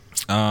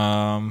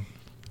Um,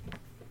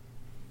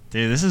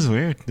 dude, this is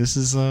weird. This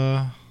is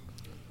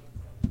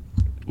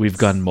We've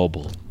gone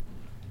mobile.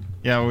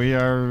 yeah,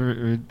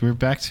 we're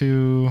back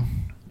to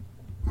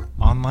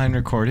online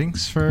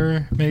recordings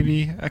for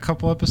maybe a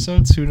couple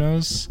episodes. Who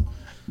knows?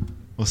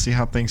 We'll see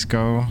how things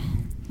go.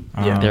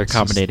 Yeah, they're It's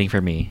accommodating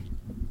for me.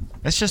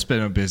 It's just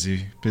been a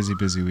busy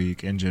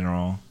week in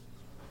general.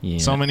 Yeah.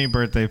 So many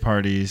birthday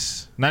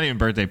parties. Not even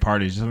birthday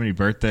parties. So many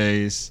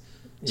birthdays.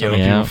 So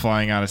many Yeah. people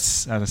flying out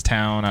of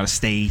town, out of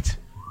state,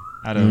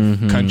 out of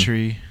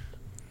country.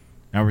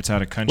 Albert's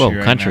out of country Whoa,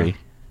 right country.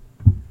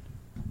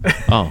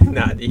 Oh,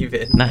 Not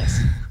even.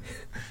 nice. now.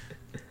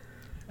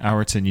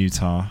 Albert's in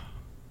Utah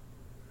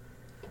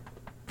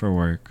for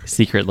work.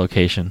 Secret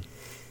location.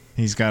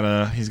 He's got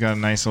a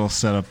nice little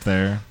setup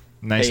there.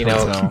 Nice Hanging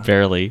out. hotel.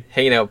 Barely.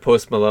 Hanging out with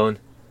Post Malone.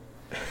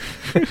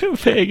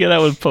 Hanging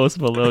out with Post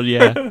Malone,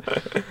 yeah.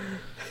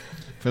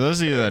 For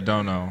those of you that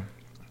don't know,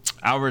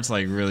 Albert's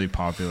like really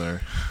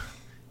popular.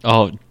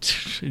 Oh,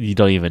 you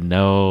don't even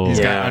know. He's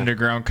Yeah. got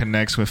underground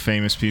connects with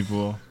famous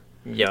people.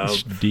 Yup.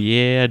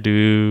 Yeah,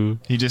 dude.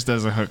 He just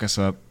doesn't hook us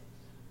up.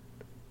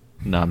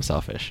 No, I'm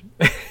selfish.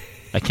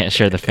 I can't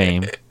share the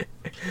fame.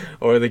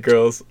 Or the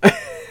girls.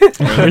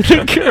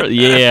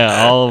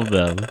 Yeah, all of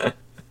them.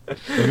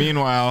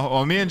 Meanwhile,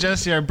 while me and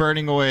Jesse are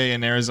burning away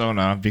in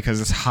Arizona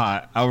because it's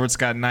hot, Albert's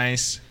got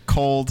nice,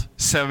 cold,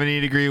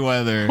 70-degree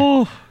weather.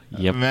 Oh,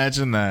 yep.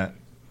 Imagine that,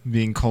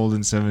 being cold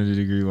in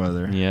 70-degree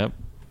weather. Yep.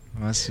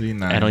 Must be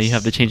nice. I don't even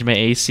have to change my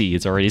AC.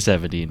 It's already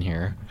 70 in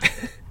here.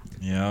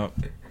 Yep.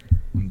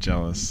 I'm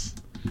jealous.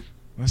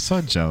 I'm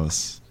so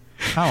jealous.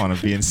 I want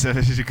to be in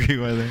 70-degree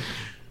weather.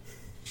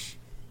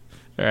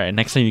 All right,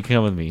 next time you can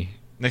come with me.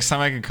 Next time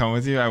I can come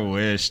with you, I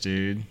wish,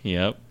 dude.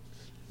 Yep.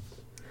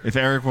 If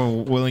Eric were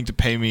willing to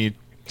pay me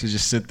to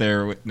just sit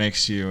there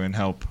next to you and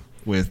help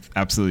with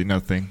absolutely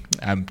nothing,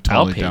 I'm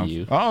totally I'll pay down.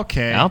 you. Oh,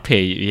 okay. I'll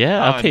pay you. Yeah,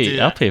 Oh, I'll pay. dude.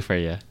 I'll pay for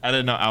you. I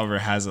didn't know Albert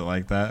has it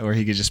like that, where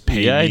he could just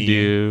pay Yeah, me. I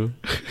do.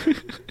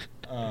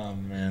 Oh,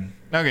 man.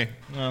 Okay,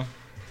 well,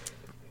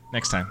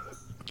 next time.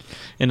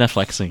 Enough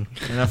flexing.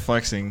 Enough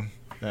flexing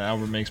that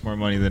Albert makes more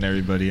money than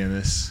everybody in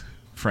this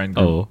friend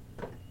group. Oh,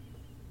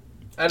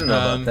 I don't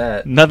know about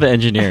that. not the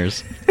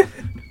engineers.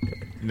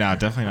 No,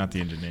 definitely not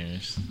the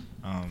engineers.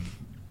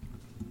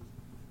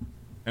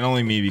 And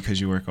only me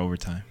because you work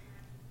overtime.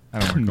 I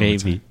don't work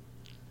Maybe.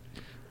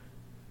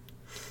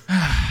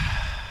 overtime.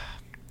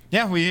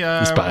 Yeah, we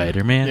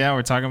Spider-Man? Yeah,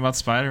 we're talking about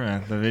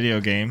Spider-Man, the video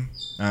game.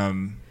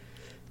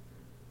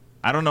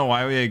 I don't know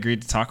why we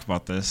agreed to talk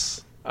about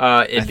this.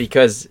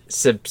 Because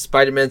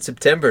Spider-Man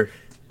September.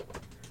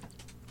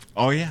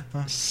 Oh yeah,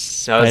 huh.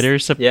 Spider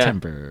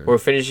September. Yeah, we're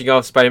finishing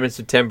off Spider-Man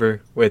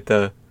September with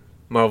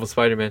Marvel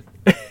Spider-Man.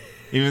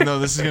 Even though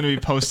this is going to be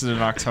posted in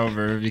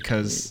October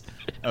because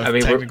of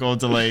technical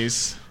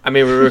delays. I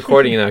mean, we're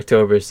recording in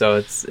October, so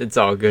it's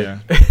all good.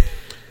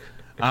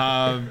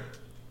 Yeah.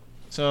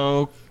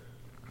 So,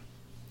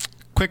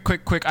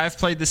 quick. I've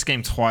played this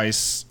game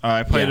twice.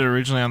 I played it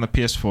originally on the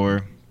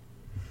PS4.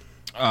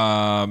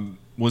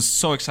 Was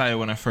so excited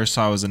when I first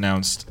saw it was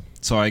announced.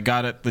 So I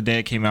got it the day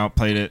it came out,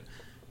 played it,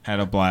 had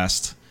a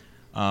blast.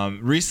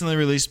 Recently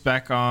released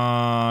back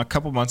a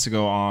couple months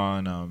ago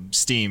on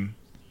Steam.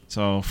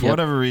 So for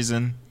whatever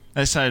reason, I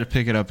decided to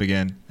pick it up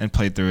again and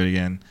played through it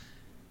again,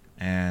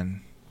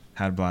 and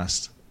had a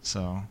blast.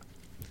 So,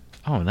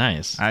 Oh,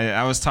 nice.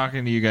 I was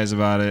talking to you guys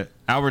about it.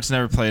 Albert's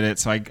never played it,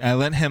 so I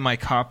lent him my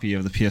copy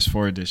of the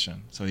PS4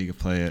 edition so he could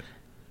play it.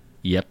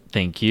 Yep.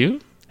 Thank you.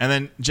 And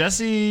then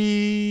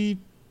Jesse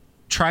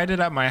tried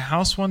it at my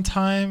house one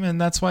time, and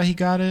that's why he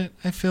got it,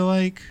 I feel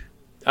like.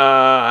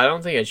 I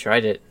don't think I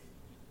tried it.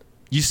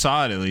 You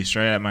saw it at least,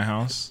 right, at my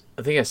house?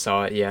 I think I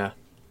saw it, yeah.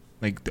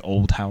 Like the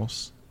old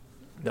house.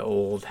 The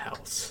old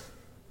house.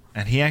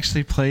 And he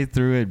actually played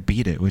through it,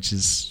 beat it, which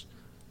is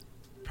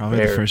probably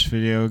the first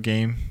video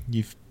game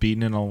you've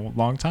beaten in a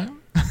long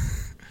time.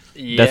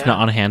 Yeah. That's not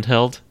on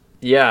handheld?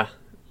 Yeah.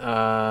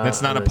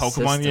 That's not a on the Pokemon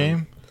system.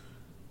 game?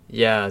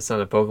 Yeah, it's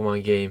not a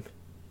Pokemon game.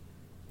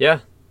 Yeah.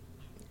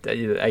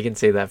 I can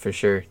say that for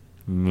sure.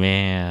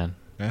 Man.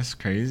 That's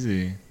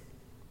crazy.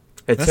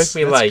 That's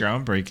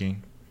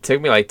groundbreaking.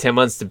 took me like 10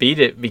 months to beat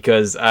it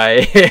because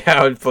I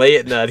would play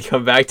it and I'd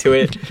come back to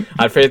it.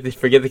 I'd forget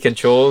the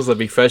controls. I'd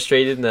be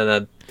frustrated and then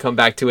I'd come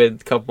back to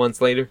it a couple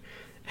months later.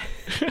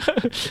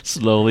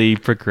 Slowly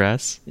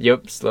progress.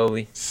 Yep,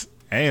 slowly.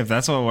 Hey, if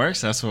that's what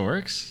works, that's what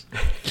works.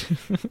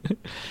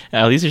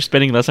 At least you're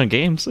spending less on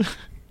games.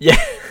 Yeah.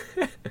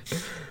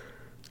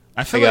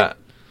 I feel like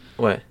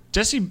What?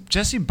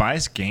 Jesse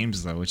buys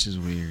games though, which is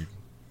weird.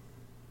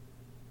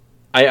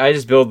 I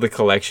just build the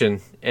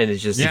collection and it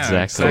just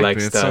Exactly.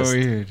 collects It's dust. so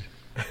weird.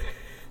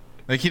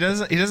 Like he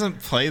doesn't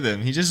play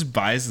them. He just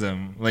buys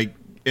them, like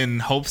in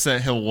hopes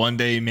that he'll one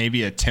day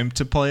maybe attempt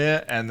to play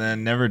it, and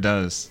then never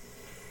does.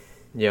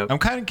 Yep. I'm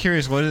kind of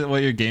curious what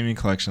your gaming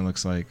collection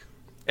looks like.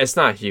 It's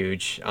not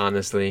huge,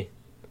 honestly.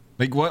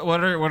 Like what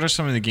are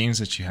some of the games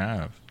that you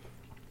have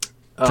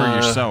for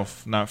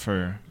yourself, not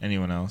for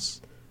anyone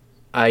else?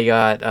 I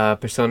got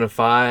Persona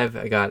 5.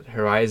 I got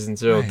Horizon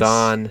Zero Nice.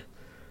 Dawn.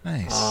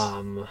 Nice.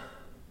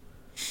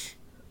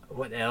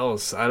 What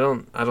else? I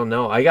don't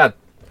know.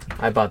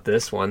 I bought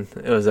this one.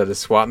 It was at a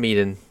swap meet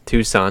in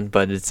Tucson,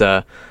 but it's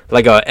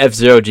like a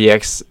F-Zero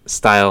GX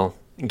style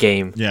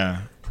game.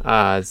 Yeah.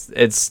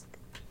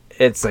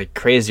 It's like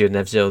crazier than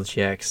F-Zero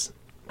GX.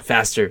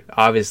 Faster,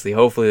 obviously.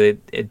 Hopefully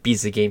it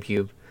beats the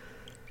GameCube.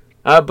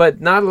 But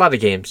not a lot of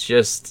games,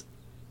 just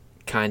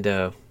kind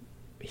of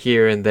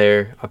here and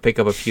there. I'll pick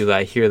up a few that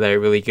I hear that are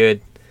really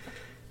good,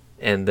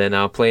 and then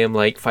I'll play them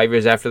like 5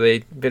 years after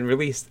they've been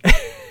released.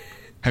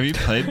 Have you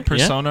played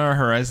Persona or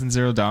Horizon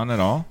Zero Dawn at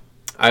all?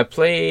 I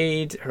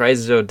played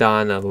Horizon Zero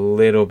Dawn a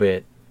little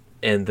bit,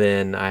 and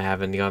then I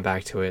haven't gone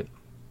back to it.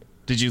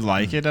 Did you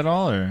like it at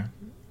all, or?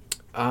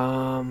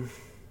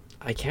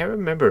 I can't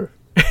remember.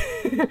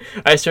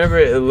 I just remember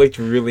it looked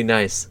really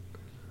nice.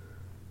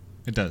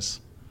 It does.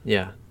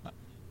 Yeah.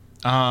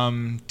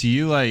 Do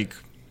you like?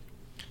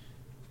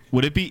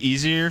 Would it be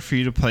easier for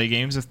you to play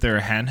games if they're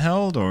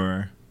handheld,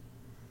 or?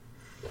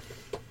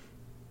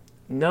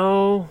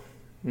 No,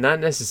 not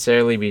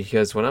necessarily,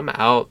 because when I'm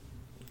out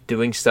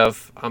doing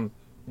stuff, I'm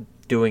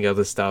doing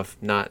other stuff,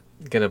 not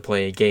gonna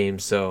play a game.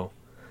 So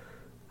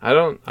I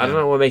don't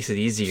know what makes it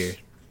easier.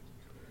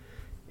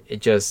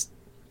 It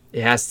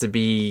has to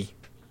be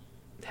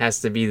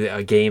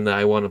a game that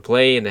I want to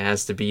play, and it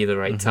has to be the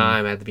right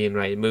time. I have to be in the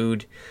right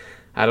mood.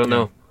 I don't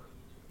know.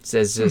 It's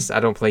just I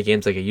don't play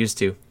games like I used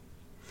to.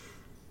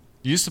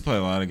 You used to play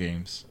a lot of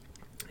games.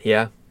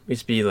 Yeah, we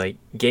used to be like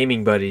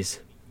gaming buddies.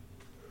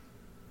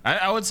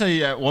 I would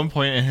say at one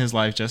point in his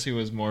life, Jesse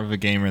was more of a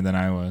gamer than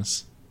I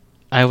was.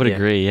 I would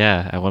agree.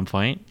 Yeah, at one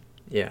point.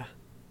 Yeah.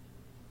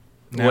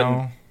 Now,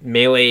 When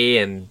Melee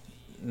and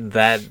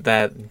that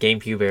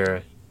GameCube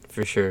era,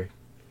 for sure.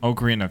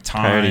 Ocarina of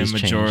Time, Priorities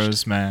Majora's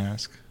changed.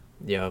 Mask,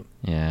 Yep.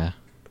 Yeah.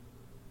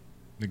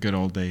 the good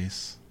old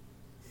days.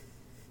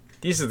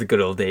 These are the good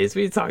old days. What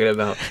are you talking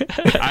about?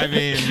 I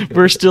mean,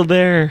 We're still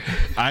there.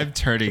 I'm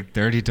turning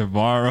 30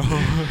 tomorrow.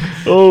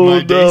 Oh,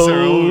 My days are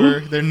no. over.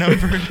 They're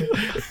numbered.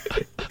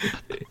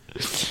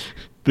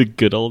 The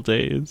good old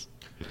days.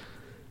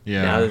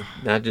 Yeah.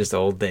 Not just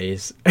old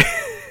days.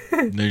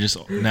 They're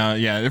just now.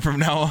 Yeah. From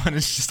now on,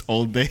 it's just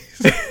old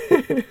days.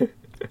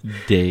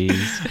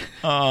 Days.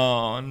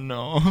 Oh no.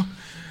 All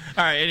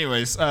right.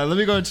 Anyways, let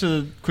me go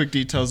into quick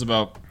details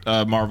about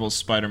Marvel's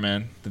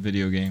Spider-Man, the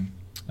video game.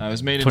 It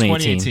was made in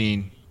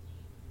 2018.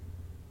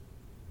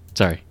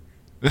 Sorry.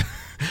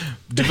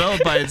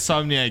 Developed by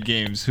Insomniac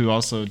Games, who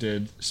also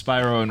did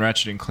Spyro and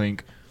Ratchet and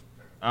Clank.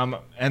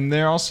 And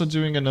they're also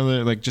doing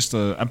another,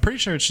 I'm pretty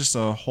sure it's just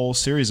a whole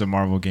series of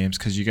Marvel games,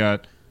 because you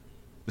got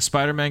the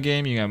Spider-Man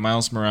game, you got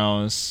Miles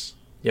Morales.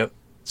 Yep.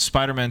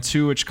 Spider-Man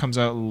 2, which comes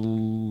out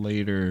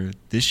later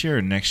this year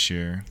or next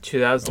year.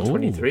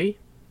 2023?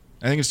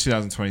 I think it's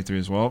 2023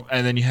 as well.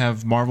 And then you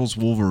have Marvel's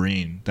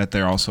Wolverine that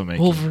they're also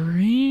making.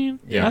 Wolverine?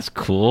 Yeah. That's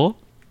cool.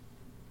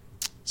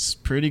 It's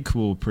pretty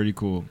cool.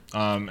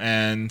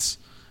 And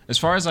as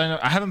far as I know,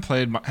 I haven't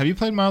played. Have you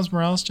played Miles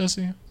Morales,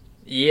 Jesse?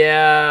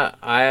 Yeah,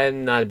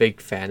 I'm not a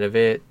big fan of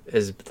it.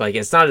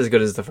 It's not as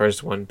good as the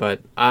first one, but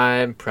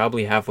I'm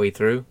probably halfway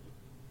through.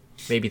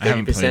 Maybe 30%. I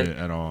haven't played it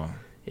at all.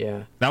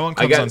 Yeah. That one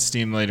comes on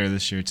Steam later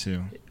this year,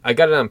 too. I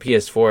got it on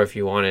PS4 if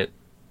you want it,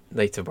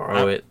 to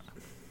borrow it.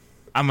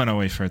 I'm going to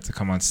wait for it to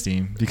come on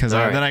Steam, because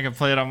All right. then I can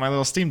play it on my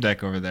little Steam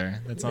Deck over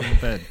there that's on the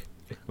bed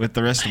with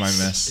the rest of my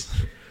mess.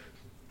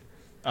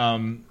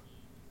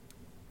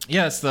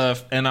 Yeah, it's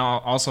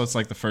it's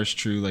like the first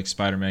true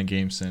Spider-Man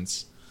game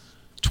since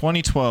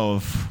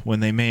 2012, when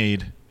they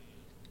made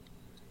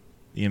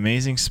the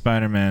Amazing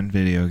Spider-Man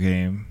video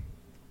game.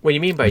 What do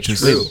you mean by Which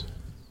true? is-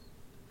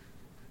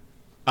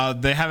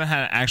 They haven't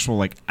had an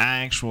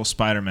actual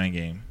Spider-Man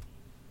game.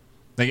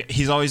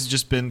 He's always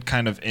just been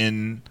kind of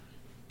in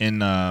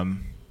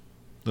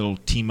little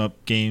team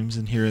up games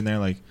and here and there,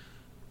 like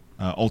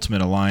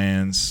Ultimate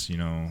Alliance.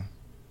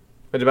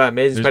 What about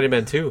Amazing There's-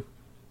 Spider-Man 2?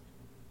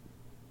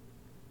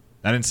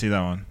 I didn't see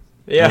that one.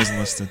 Yeah. It wasn't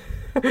listed.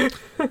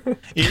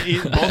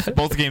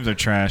 Both games are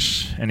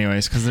trash,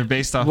 anyways, because they're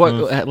based off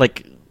of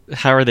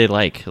How are they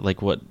like?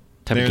 Like, what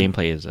type of They're-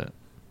 gameplay is it?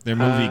 they're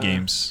movie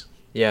games.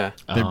 Yeah.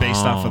 They're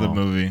based off of the Oh.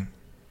 movie.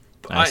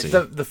 I see.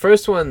 The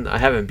first one I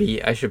haven't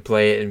beat. I should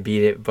play it and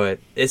beat it, but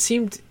it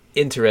seemed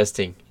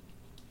interesting.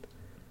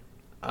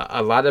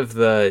 A lot of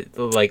the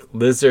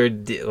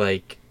lizard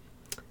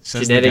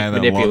Says genetic the guy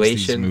that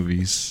manipulation.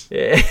 loves these movies.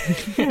 Yeah.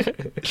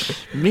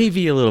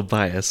 Maybe a little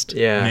biased.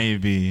 Yeah.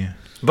 Maybe.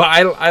 But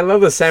I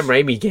love the Sam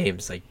Raimi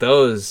games.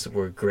 Those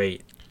were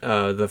great.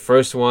 The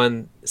first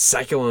one,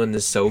 second one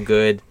is so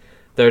good.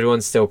 Third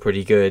one's still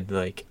pretty good.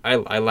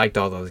 I liked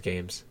all those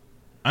games.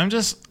 I'm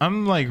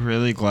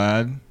really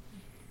glad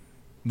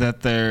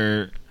that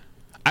they're.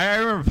 I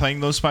remember playing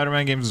those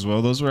Spider-Man games as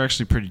well. Those were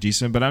actually pretty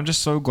decent. But I'm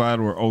just so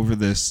glad we're over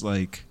this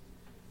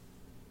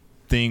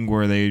thing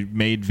where they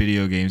made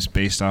video games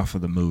based off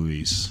of the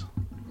movies.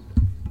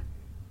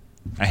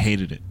 I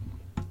hated it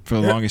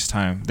for the longest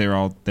time. They're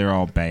all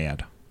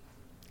bad.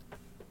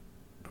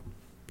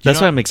 That's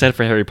why I'm excited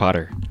for Harry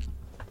Potter.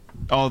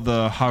 Oh,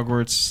 the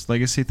Hogwarts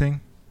Legacy thing?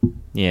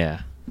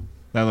 Yeah.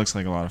 That looks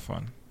like a lot of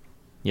fun.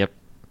 Yep.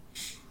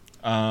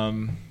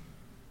 Yeah,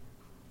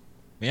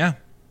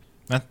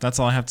 that's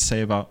all I have to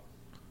say about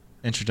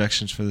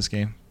introductions for this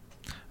game.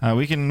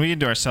 We can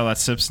do our sell at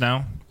sips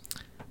now.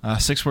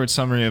 6-word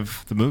summary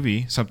of the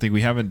movie, something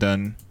we haven't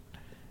done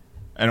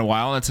in a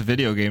while. It's a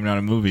video game, not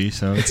a movie,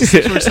 so it's a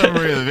 6-word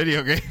summary of the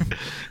video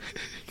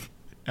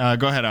game.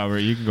 Go ahead, Albert.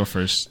 You can go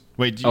first.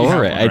 Wait, you have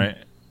right. one, right?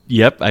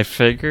 Yep, I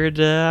figured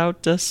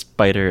out a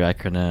spider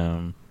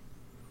acronym.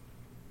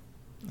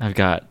 I've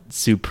got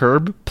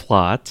superb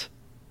plot.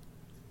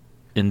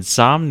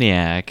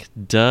 Insomniac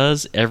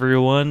does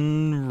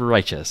everyone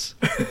righteous.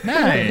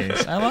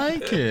 Nice. I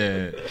like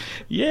it.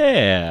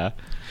 Yeah.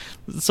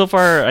 So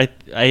far, I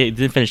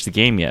didn't finish the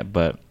game yet,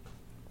 but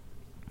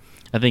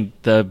I think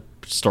the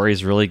story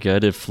is really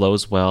good. It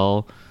flows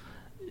well.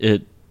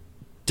 It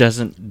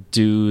doesn't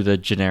do the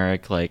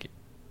generic, like,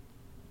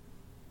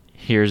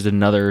 here's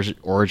another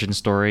origin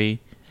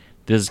story.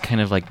 This is kind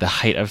of like the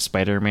height of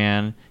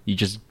Spider-Man. You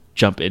just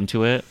jump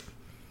into it.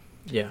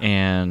 Yeah.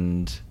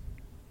 And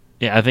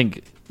yeah, I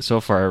think so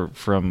far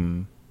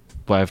from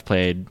what I've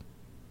played,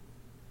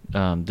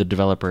 the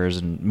developers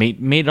and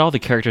made all the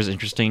characters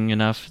interesting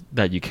enough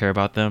that you care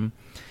about them,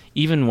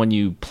 even when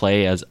you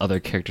play as other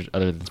characters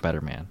other than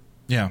Spider-Man.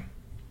 Yeah.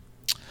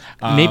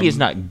 Maybe it's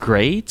not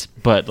great,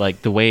 but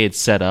like the way it's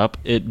set up,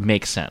 it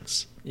makes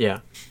sense. Yeah.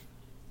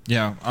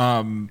 Yeah.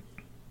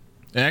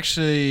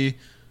 Actually,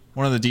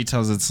 one of the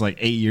details, it's like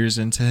 8 years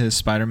into his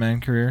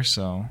Spider-Man career,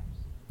 so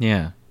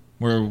Yeah.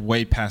 we're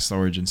way past the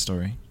origin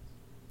story.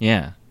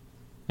 Yeah.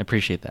 I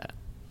appreciate that.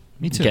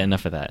 Me too. Get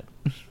enough of that.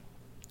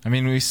 I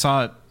mean, we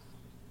saw it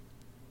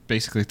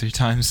basically 3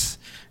 times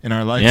in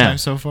our lifetime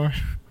so far,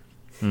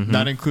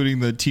 not including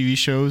the TV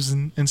shows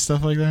and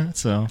stuff like that.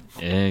 So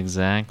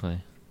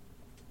Exactly.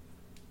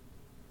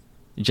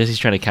 Jesse's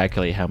trying to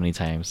calculate how many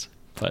times,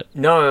 but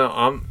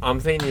No, I'm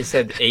thinking you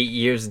said 8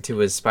 years into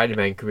his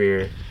Spider-Man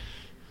career.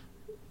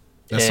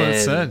 that's what it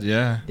And, said.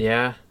 Yeah.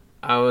 Yeah,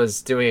 I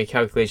was doing a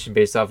calculation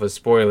based off a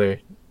spoiler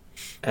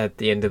at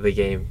the end of the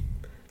game,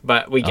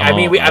 but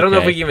I don't know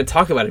if we can even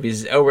talk about it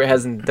because Albert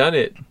hasn't done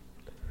it.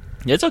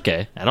 it's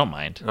okay. I don't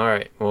mind. All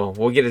right, well,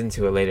 we'll get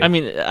into it later. I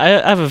mean, I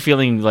have a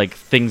feeling like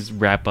things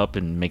wrap up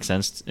and make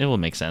sense. It will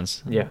make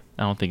sense. Yeah.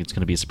 I don't think it's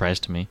going to be a surprise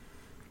to me.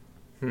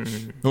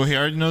 Well, he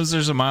already knows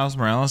there's a Miles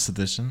Morales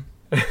edition.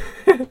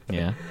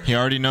 Yeah. He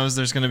already knows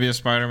there's going to be a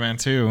Spider-Man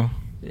 2.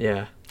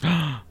 Yeah.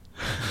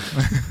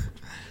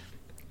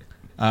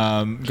 Go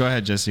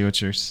ahead, Jesse.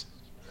 What's yours?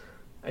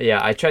 Yeah,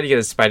 I tried to get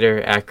a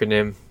spider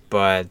acronym,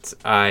 but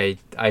I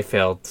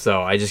failed,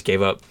 so I just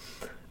gave up.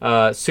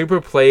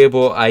 Super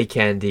playable eye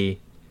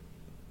candy.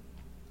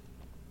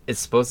 It's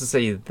supposed to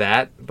say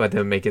that, but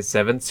then make it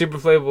 7. Super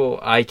playable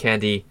eye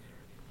candy.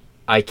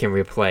 I can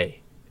replay.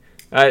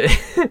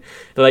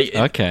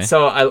 Okay.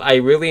 So I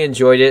really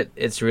enjoyed it.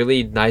 It's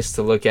really nice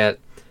to look at,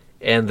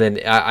 and then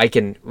I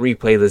can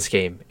replay this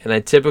game. And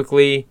I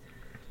typically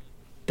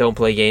don't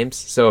play games,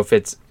 so if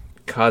it's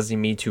causing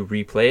me to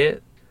replay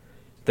it,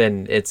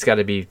 then it's got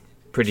to be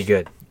pretty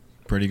good.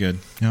 Pretty good.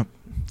 Yep.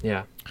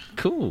 Yeah.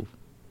 Cool.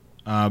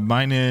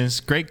 Mine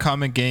is great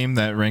comic game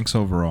that ranks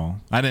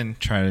overall. I didn't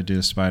try to do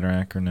the spider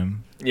acronym.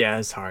 Yeah,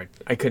 it's hard.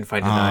 I couldn't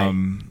find an eye.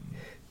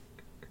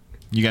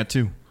 You got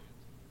 2.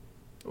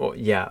 Well,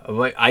 yeah,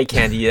 like eye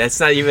candy. That's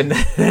not even.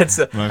 That's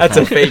a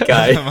fault. fake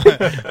eye.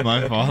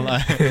 my fault.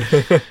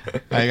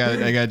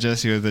 I got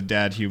Jesse with a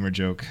dad humor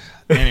joke.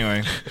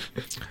 Anyway,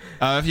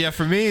 yeah,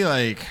 for me,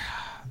 like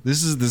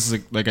this is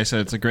like I said,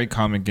 it's a great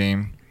comic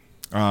game.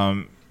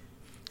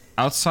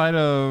 Outside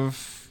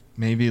of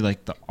maybe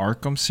like the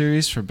Arkham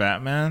series for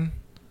Batman,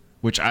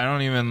 which I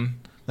don't even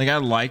like. I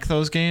like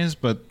those games,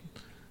 but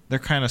they're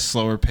kind of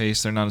slower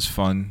paced. They're not as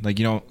fun. Like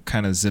you don't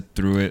kind of zip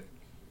through it.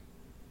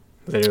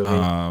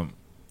 Literally.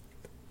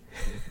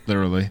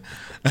 Literally.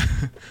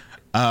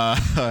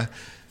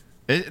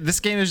 This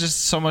game is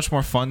just so much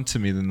more fun to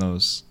me than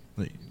those.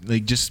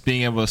 Like just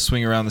being able to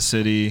swing around the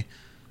city.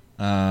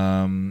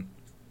 I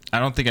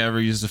don't think I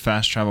ever used the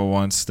fast travel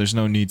once. There's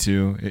no need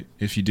to.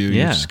 If you do,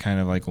 you're just kind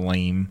of like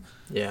lame.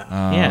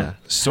 Yeah. Yeah.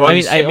 So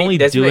I only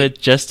do make- it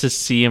just to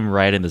see him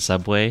ride in the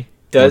subway.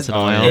 Does once in a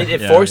while.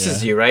 it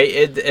forces you, right?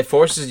 It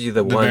forces you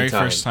the one very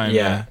time. first time.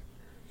 Yeah.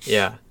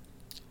 Yeah.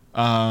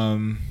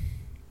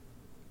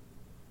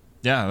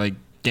 Yeah, like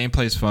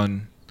gameplay's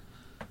fun.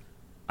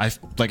 I've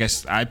played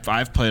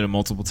it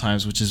multiple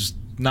times, which is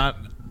not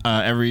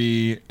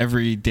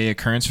every day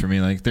occurrence for me.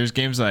 Like there's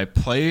games that I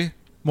play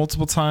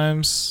multiple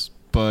times,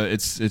 but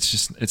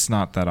it's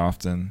not that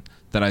often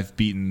that I've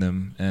beaten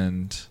them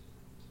and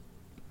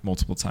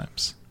multiple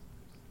times.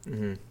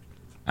 Mm-hmm.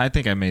 I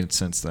think I made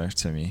sense there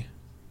to me.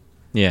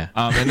 Yeah.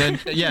 And then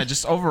yeah,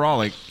 just overall,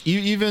 like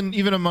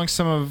even amongst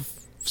some of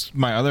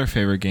my other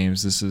favorite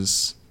games, this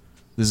is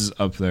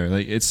up there.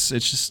 Like it's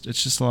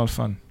just a lot of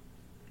fun.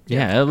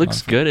 Yeah, it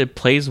looks good. It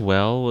plays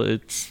well.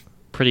 It's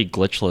pretty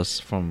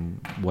glitchless from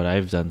what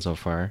I've done so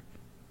far.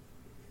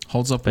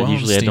 Holds up But well on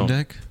usually I Steam don't-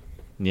 Deck.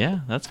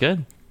 Yeah, that's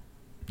good.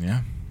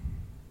 Yeah,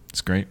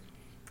 it's great.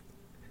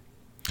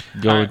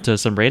 Go Alright. to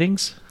some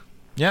ratings.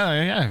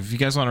 Yeah. If you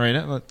guys want to rate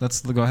it,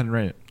 let's go ahead and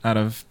rate it out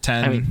of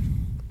 10. I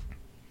mean,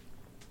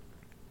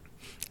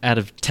 out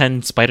of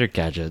 10 spider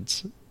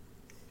gadgets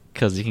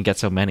because you can get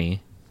so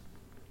many.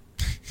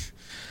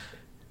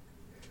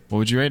 What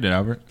would you rate it,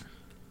 Albert?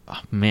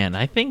 Oh, man,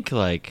 I think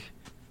like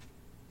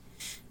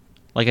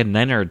a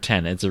 9 or a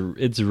 10.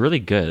 It's really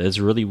good. It's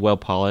really well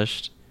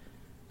polished.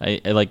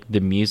 I like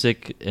the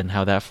music and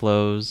how that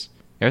flows.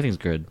 Everything's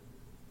good.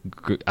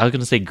 I was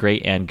gonna say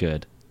great and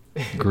good.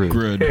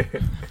 Good.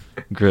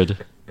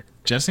 Good.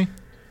 Jesse?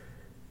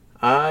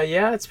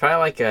 Yeah, it's probably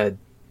like a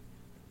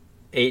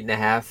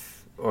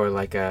 8.5 or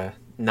like a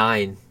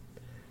 9,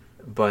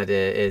 but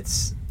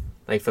it's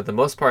like for the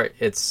most part,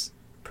 it's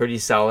pretty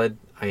solid.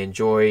 I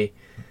enjoy,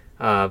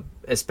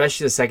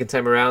 especially the second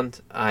time around.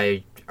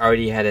 I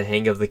already had a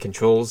hang of the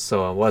controls,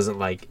 so I wasn't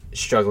like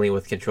struggling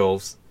with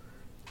controls.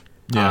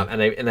 Yeah.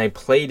 And I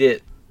played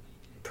it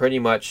pretty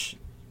much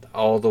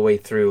all the way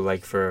through,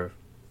 like for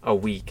a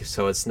week.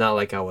 So it's not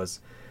like I was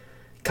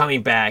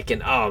coming back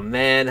and, oh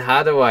man,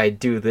 how do I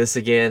do this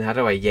again? How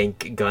do I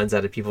yank guns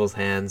out of people's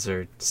hands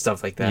or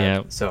stuff like that?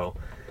 Yeah. So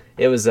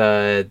it was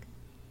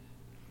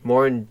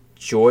more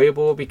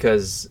enjoyable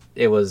because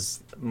it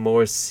was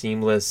more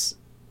seamless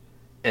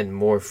and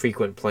more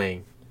frequent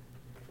playing.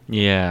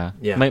 Yeah.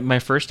 Yeah. My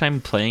first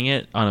time playing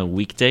it on a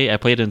weekday, I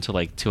played it until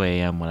like 2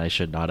 a.m. when I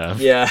should not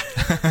have. Yeah.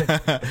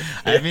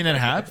 I mean, it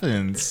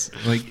happens.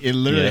 Like, it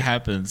literally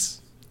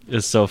happens.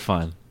 It's so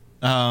fun.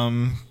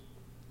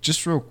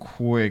 Just real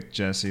quick,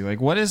 Jesse. Like,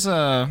 what is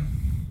outside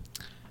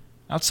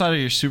of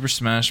your Super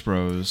Smash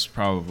Bros.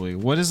 Probably,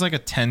 what is like a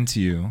 10 to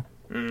you?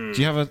 Do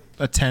you have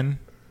a 10?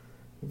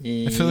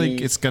 I feel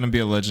like it's gonna be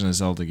a Legend of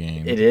Zelda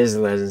game. It is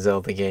a Legend of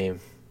Zelda game.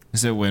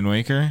 Is it Wind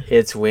Waker?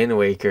 It's Wind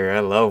Waker. I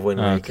love Wind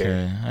Waker.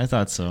 Okay, I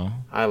thought so.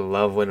 I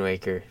love Wind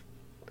Waker.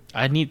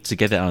 I need to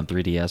get that on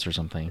 3DS or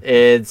something.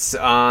 It's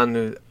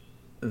on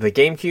the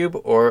GameCube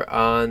or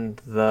on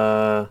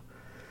the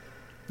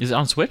Is it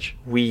on Switch?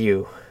 Wii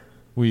U.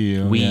 Wii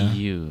U. Wii yeah.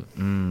 U.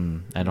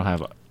 I don't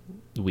have a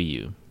Wii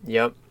U.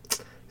 Yep.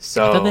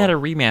 So I thought they had a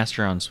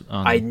remaster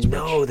on I Switch.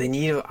 know they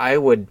need. I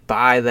would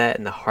buy that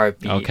in a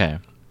heartbeat. Okay.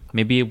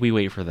 Maybe we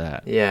wait for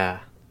that. Yeah.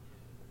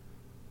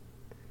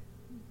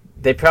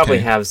 They probably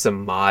Okay. have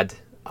some mod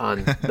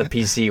on the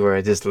PC where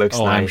it just looks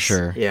Oh, nice. I'm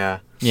sure. Yeah.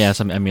 Yeah,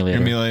 some emulator.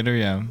 Emulator,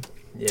 yeah.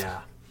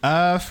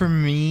 Yeah. For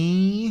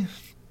me,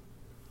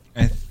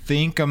 I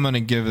think I'm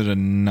gonna give it a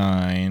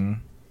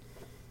 9.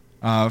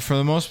 For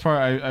the most part,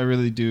 I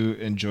really do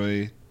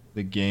enjoy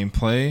the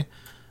gameplay.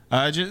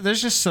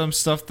 There's just some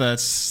stuff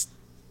that's,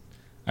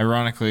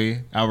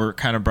 ironically, Albert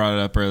kind of brought it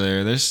up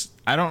earlier.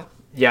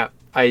 Yeah.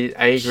 I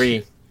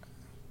agree.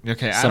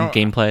 Okay, Some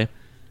gameplay.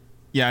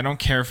 Yeah, I don't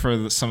care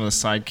for some of the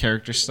side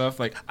character stuff.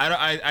 Like,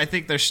 I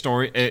think their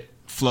story, it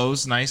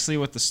flows nicely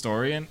with the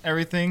story and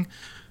everything,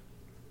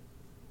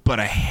 but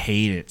I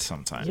hate it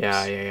sometimes.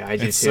 Yeah. I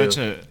do It's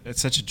too.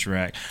 it's such a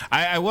drag.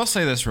 I will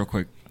say this real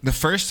quick. The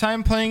first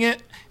time playing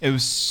it, it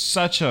was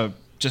such a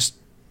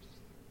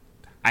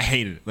I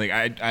hated it. Like,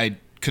 I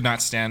could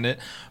not stand it.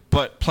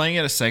 But playing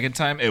it a second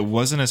time, it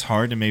wasn't as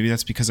hard, and maybe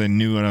that's because I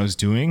knew what I was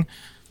doing,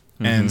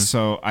 and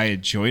so I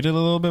enjoyed it a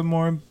little bit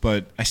more.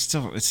 But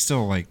it's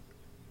still like,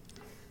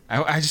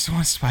 I just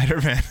want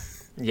Spider-Man.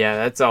 Yeah,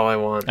 that's all I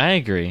want. I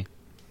agree.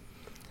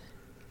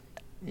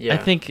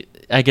 Yeah.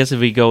 I guess if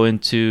we go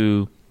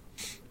into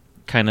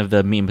kind of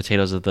the meat and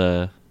potatoes of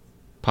the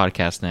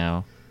podcast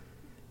now,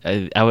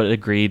 I would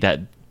agree that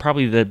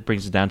probably that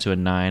brings it down to a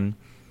 9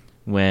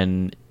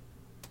 when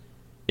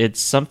it's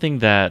something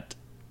that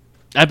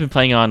I've been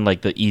playing on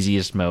like the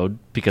easiest mode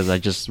because I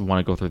just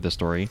want to go through the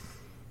story.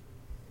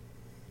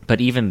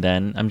 But even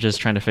then, I'm just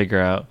trying to figure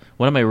out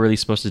what am I really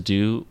supposed to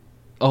do?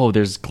 Oh,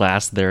 there's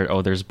glass there.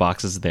 Oh, there's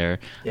boxes there.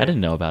 Yeah. I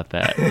didn't know about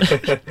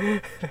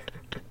that.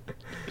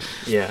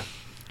 Yeah.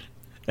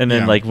 And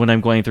then, Yeah. like, when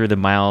I'm going through the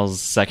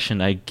Miles section,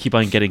 I keep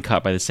on getting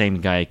caught by the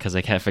same guy because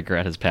I can't figure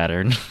out his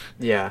pattern.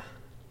 Yeah.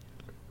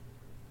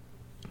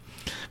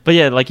 But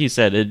yeah, like you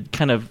said,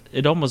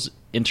 it almost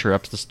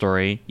interrupts the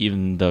story,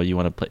 even though you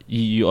want to play.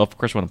 You of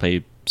course want to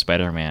play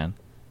Spider-Man,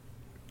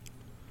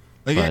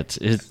 Like, but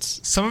it's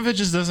some of it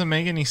just doesn't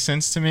make any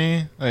sense to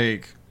me.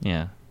 Like,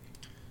 yeah,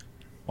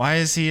 why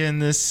is he in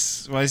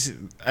this? Why is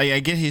I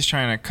get he's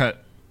trying to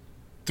cut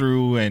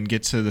through and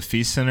get to the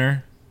Feast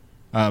Center,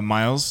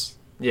 Miles,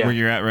 Yeah. where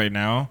you're at right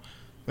now.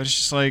 But it's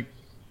just like,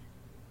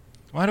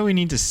 why do we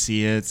need to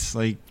see it?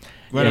 Like,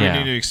 why do we Yeah.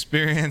 need to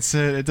experience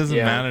it? It doesn't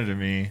Yeah. matter to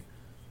me.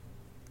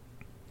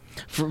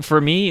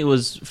 for me it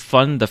was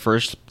fun the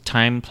first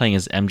time playing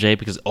as MJ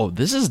because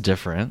this is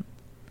different,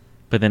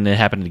 but then it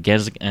happened again.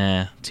 It's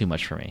like too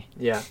much for me.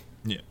 Yeah.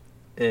 Yeah.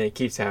 And it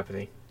keeps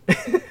happening.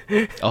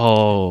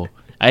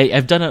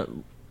 I've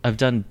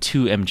done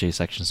 2 MJ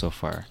sections so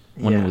far.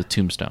 One Yeah. with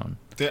Tombstone.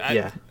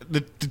 Yeah.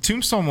 The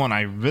Tombstone one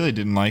I really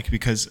didn't like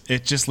because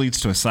it just leads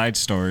to a side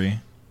story.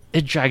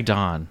 It dragged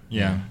on.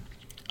 Yeah.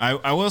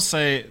 I will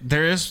say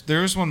there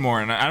is one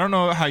more, and I don't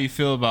know how you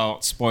feel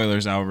about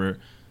spoilers, Albert.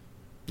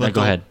 But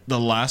Go ahead. The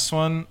last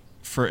one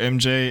for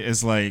MJ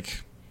is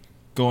like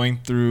going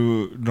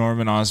through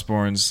Norman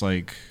Osborn's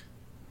like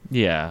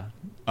Yeah,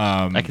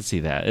 I I can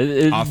see that.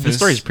 The Office.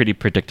 story's pretty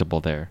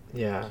predictable there.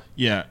 Yeah.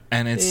 Yeah,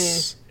 and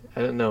it's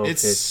I don't know if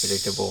it's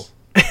predictable.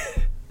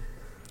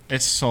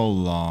 it's so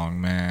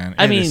long, man.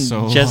 I It mean, is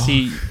so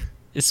Jesse, long.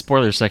 it's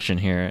spoiler section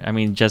here. I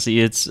mean,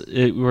 Jesse,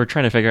 we're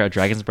trying to figure out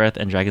Dragon's Breath,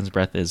 and Dragon's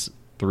Breath is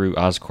through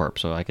Oscorp,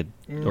 so I could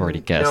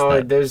already guess No,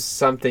 that. there's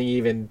something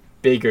even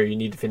bigger you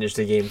need to finish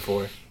the game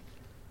for.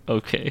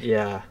 Okay.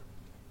 Yeah.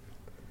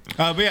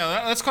 But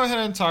yeah, let's go ahead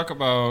and talk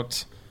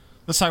about.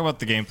 Let's talk about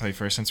the gameplay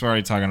first, since we're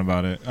already talking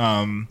about it.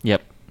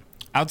 Yep.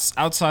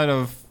 Outside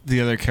of the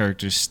other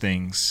characters'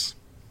 things,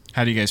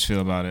 how do you guys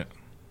feel about it?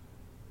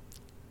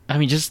 I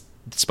mean, just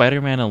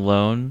Spider-Man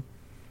alone,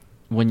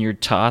 when you're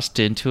tossed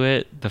into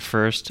it, the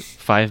first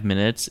 5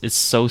 minutes, it's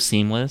so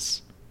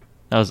seamless.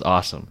 That was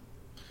awesome.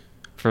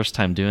 First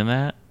time doing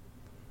that.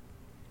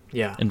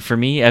 Yeah. And for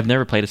me, I've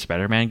never played a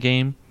Spider-Man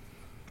game,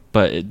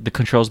 but the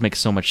controls make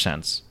so much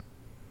sense.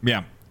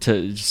 Yeah.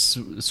 To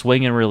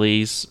swing and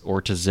release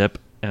or to zip,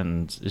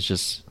 and it's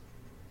just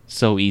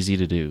so easy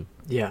to do.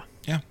 Yeah.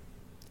 Yeah.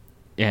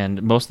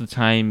 And most of the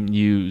time,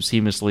 you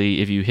seamlessly,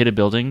 if you hit a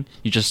building,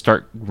 you just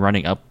start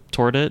running up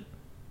toward it.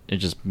 It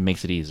just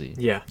makes it easy.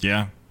 Yeah.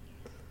 Yeah.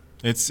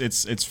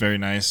 It's very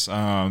nice.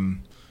 I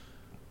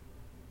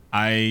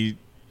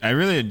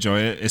really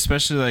enjoy it,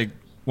 especially like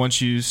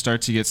once you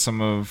start to get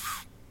some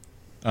of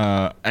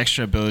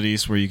extra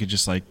abilities where you could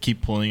just like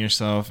keep pulling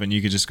yourself and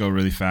you could just go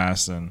really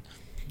fast and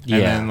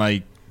then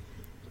like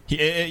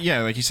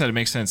like you said, it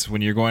makes sense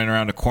when you're going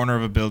around a corner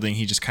of a building.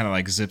 He just kind of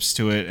like zips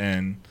to it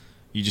and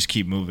you just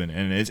keep moving,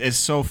 and it's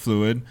so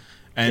fluid.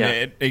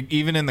 And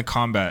even in the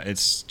combat,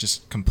 it's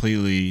just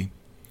completely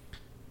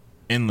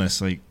endless.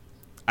 Like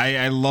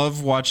I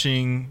love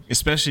watching,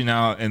 especially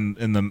now in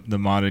the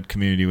modded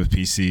community with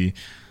PC.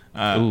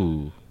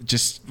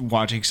 Just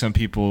watching some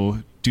people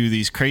do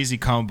these crazy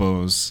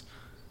combos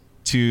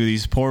to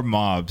these poor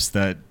mobs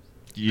that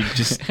you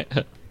just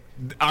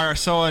are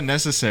so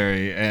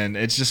unnecessary, and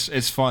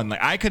it's fun. Like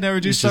I could never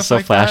do It's stuff just so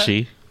like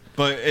flashy. that,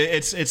 but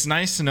it's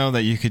nice to know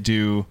that you could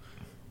do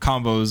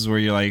combos where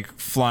you're like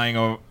flying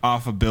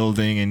off a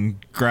building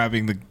and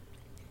grabbing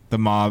the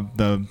mob,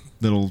 the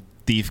little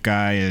thief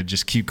guy, and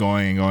just keep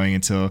going and going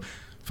until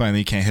finally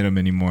you can't hit him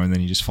anymore, and then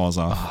he just falls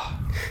off.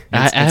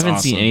 I haven't awesome.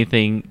 seen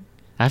anything.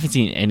 I haven't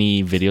seen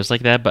any videos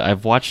like that, but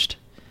I've watched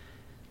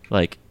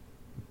like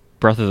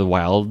Breath of the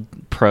Wild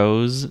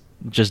pros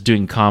just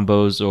doing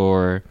combos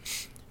or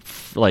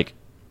like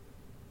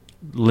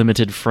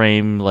limited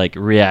frame like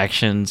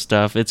reaction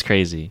stuff. It's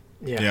crazy.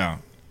 Yeah.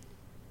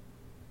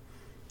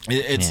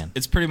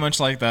 It's pretty much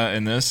like that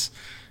in this,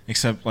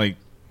 except like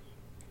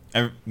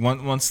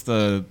once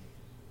the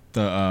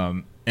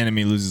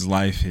enemy loses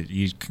life,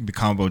 the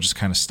combo just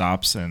kind of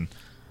stops and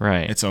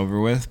it's over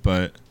with.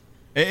 But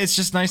it's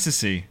just nice to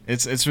see.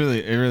 It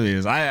really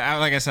is. I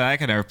like I said, I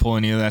could never pull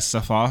any of that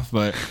stuff off,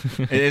 but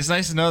it's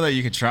nice to know that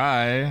you could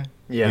try.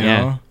 Yeah. You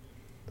know?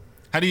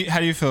 How do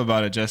you feel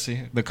about it,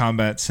 Jesse? The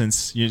combat,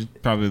 since you're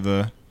probably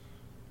the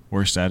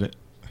worst at it.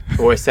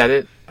 Worst at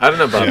it? I don't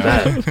know about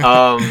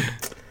that.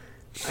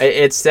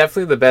 It's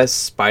definitely the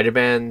best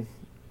Spider-Man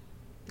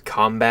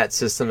combat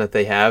system that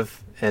they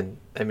have, and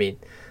I mean,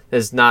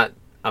 there's not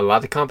a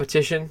lot of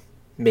competition,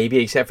 maybe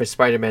except for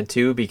Spider-Man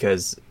 2,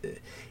 because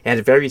it had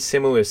a very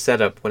similar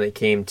setup when it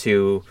came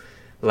to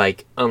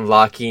like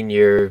unlocking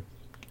your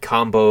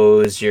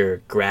combos, your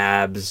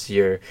grabs,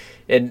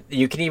 and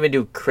you can even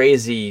do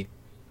crazy.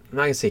 I'm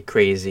not gonna say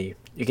crazy.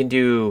 You can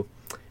do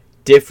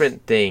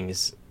different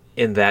things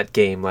in that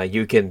game. Like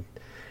you can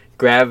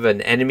grab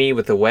an enemy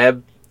with a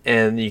web,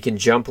 and you can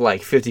jump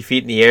like 50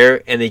 feet in the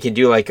air, and they can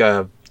do like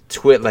a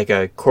like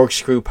a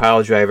corkscrew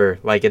pile driver.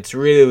 Like it's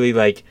really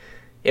like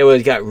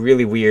got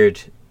really weird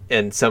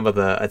in some of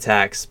the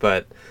attacks,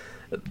 but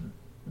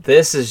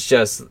this is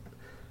just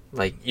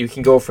like you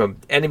can go from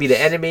enemy to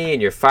enemy,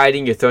 and you're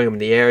fighting, you're throwing them in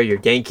the air,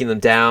 you're yanking them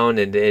down,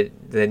 and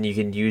then you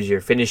can use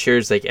your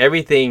finishers, like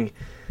everything.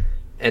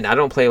 And I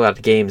don't play a lot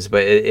of games,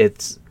 but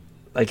it's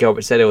like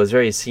Albert said, it was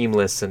very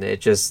seamless and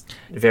it just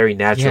very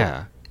natural.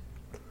 Yeah.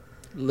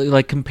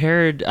 Like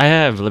compared, I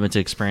have limited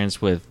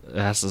experience with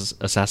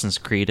Assassin's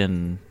Creed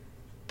and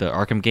the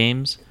Arkham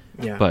games.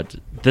 Yeah. But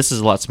this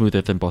is a lot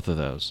smoother than both of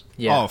those.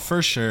 Yeah. Oh,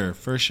 for sure.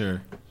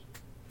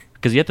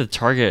 Because you have to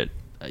target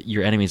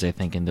your enemies, I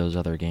think, in those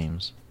other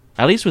games.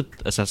 At least with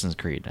Assassin's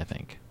Creed, I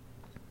think.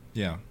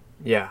 Yeah.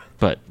 Yeah.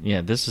 But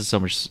yeah, this is so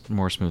much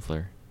more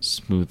smoother.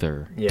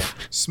 Yeah.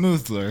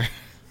 Smoothler.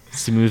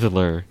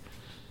 Smoother.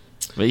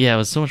 But yeah, it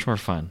was so much more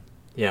fun.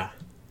 Yeah.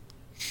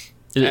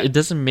 It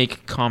doesn't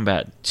make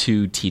combat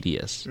too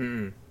tedious.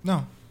 Mm.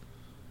 No.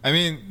 I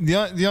mean,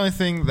 the only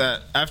thing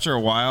that after a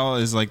while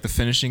is like the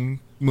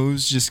finishing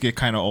moves just get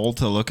kind of old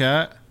to look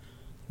at.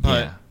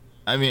 But Yeah.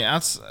 I mean,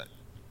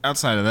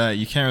 outside of that,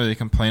 you can't really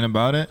complain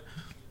about it.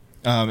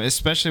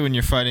 Especially when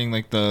you're fighting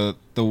like the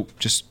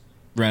just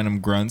random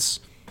grunts.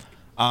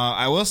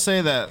 I will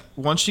say that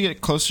once you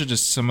get closer to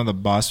some of the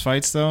boss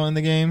fights, though, in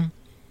the game,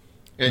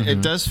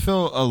 it does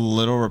feel a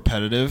little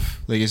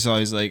repetitive. Like it's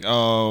always like,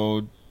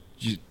 oh,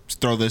 you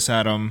throw this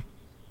at him,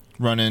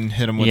 run in,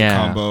 hit him with a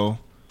combo,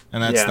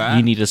 and that's Yeah. that.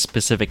 You need a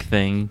specific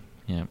thing.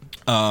 Yeah.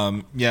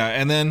 Yeah,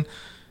 and then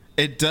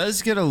it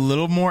does get a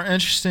little more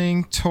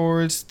interesting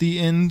towards the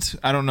end.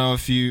 I don't know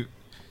if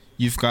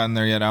you've gotten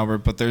there yet, Albert,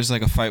 but there's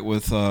like a fight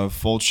with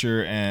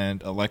Vulture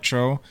and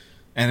Electro,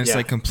 and it's Yeah.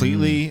 like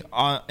completely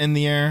in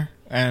the air,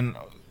 and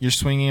you're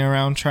swinging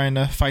around trying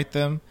to fight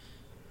them.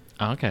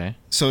 Okay.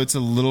 So it's a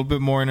little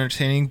bit more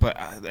entertaining, but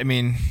I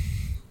mean,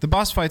 the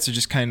boss fights are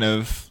just kind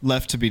of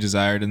left to be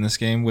desired in this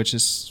game, which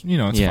is,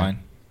 it's Yeah. fine.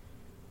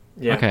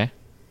 Yeah. Okay.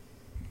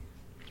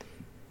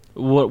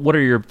 What are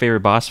your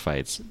favorite boss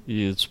fights?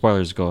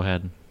 Spoilers, go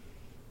ahead.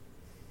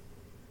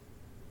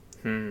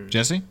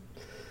 Jesse?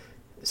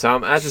 So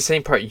I'm at the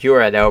same part you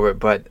were at, Albert,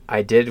 but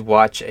I did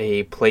watch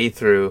a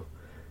playthrough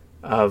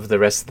of the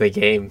rest of the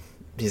game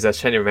because I was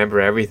trying to remember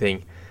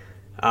everything.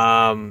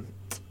 From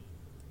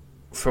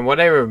what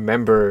I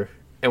remember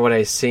and what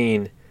I've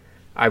seen,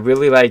 I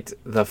really liked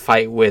the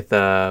fight with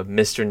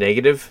Mr.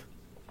 Negative.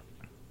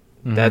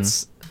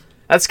 Mhm.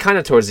 That's kind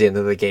of towards the end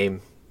of the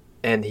game,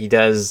 and he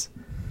does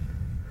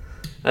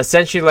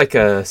essentially like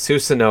a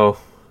Susanoo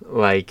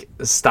like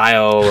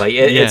style. Like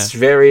it's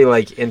very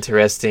like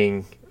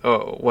interesting.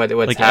 Oh, what's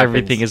like happened.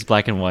 everything is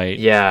black and white.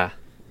 Yeah.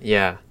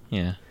 Yeah.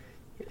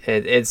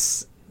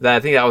 It's that I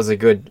think that was a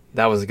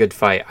good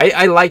fight.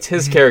 I liked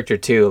his character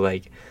too.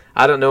 Like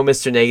I don't know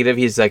Mr. Negative.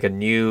 He's like a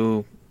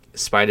new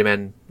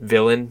Spider-Man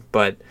villain,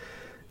 but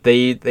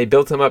they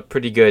built him up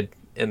pretty good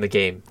in the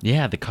game.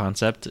 Yeah, the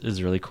concept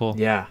is really cool.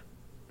 Yeah.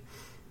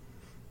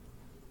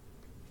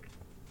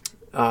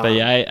 But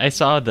yeah, I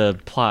saw the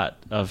plot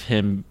of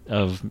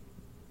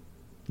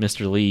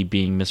Mr. Lee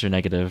being Mr.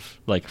 Negative,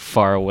 like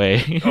far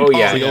away. Oh,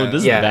 yeah, It's like,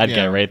 this is yeah, the bad yeah.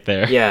 guy right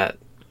there. Yeah,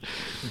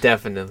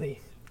 definitely.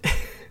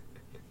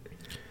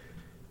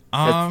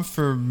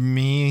 For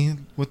me,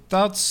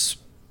 without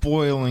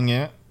spoiling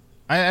it,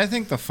 I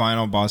think the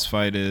final boss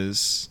fight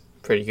is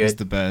Pretty is good.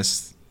 the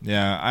best.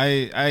 Yeah,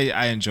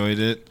 I enjoyed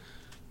it.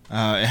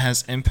 It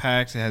has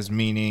impact, it has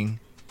meaning,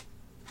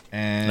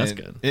 and That's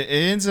good. It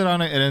ends it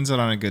on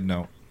a good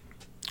note.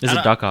 Is I it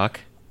don't- Doc Ock?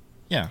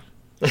 Yeah.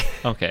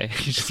 Okay,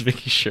 just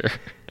making sure.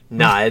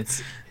 Nah,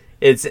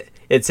 it's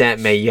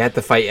Aunt May. You have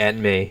to fight Aunt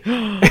May.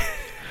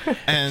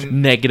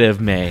 And Negative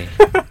May.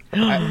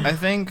 I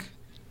think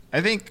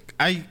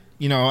I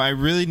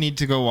really need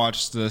to go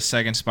watch the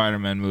second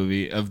Spider-Man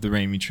movie of the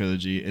Raimi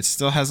trilogy. It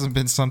still hasn't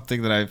been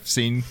something that I've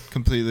seen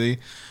completely,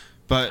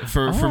 but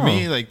for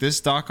me, like this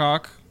Doc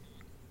Ock,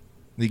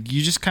 like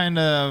you kind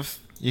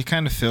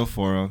of feel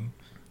for him.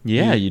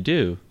 Yeah, you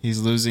do. He's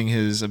losing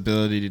his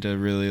ability to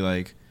really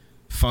like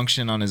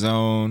function on his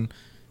own.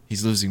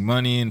 He's losing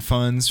money and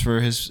funds for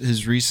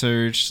his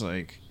research.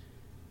 Like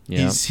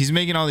Yeah. he's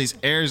making all these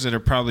errors that are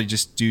probably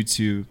just due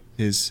to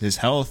his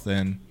health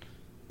and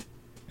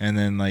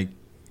then like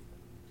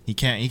he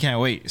can't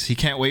wait. He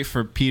can't wait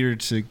for Peter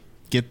to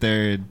get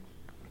there and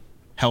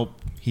help.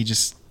 He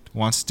just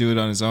wants to do it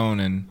on his own,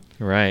 and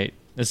Right.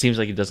 It seems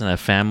like he doesn't have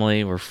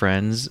family or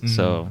friends,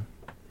 so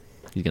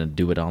he's gonna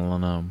do it all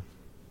on his own.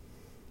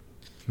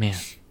 Man.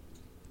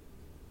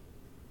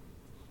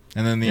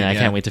 and then I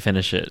can't wait to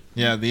finish it.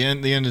 Yeah, the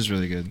end is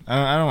really good.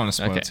 I don't want to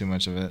spoil Okay. too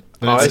much of it,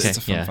 but Oh, it's okay.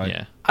 a fun Yeah, fight.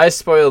 yeah. I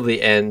spoiled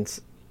the end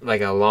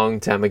like a long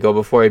time ago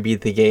before I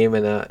beat the game,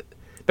 and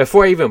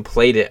before I even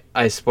played it,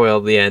 I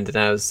spoiled the end, and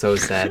I was so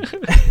sad.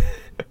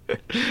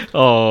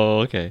 Oh,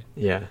 okay.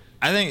 Yeah.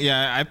 I think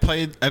I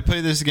played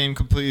this game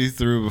completely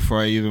through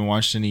before I even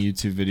watched any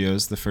YouTube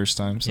videos the first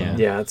time. So Yeah.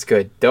 Yeah, that's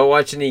good. Don't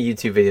watch any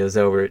YouTube videos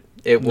over it.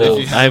 It will.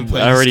 you I haven't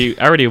played this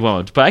already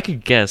won't, but I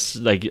could guess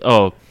like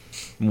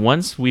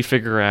once we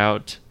figure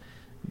out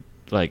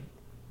like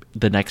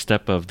the next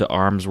step of the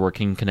arms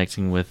working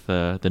connecting with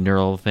the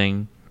neural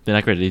thing, then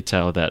I could already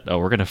tell that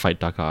we're gonna fight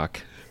Doc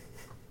Ock.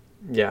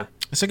 Yeah.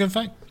 it's a good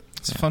fight.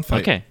 It's a fun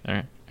fight. Okay, all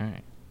right.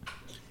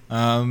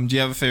 Do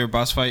you have a favorite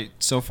boss fight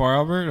so far,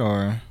 Albert?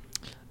 Or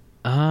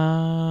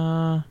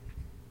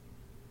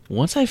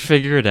Once I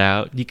figure it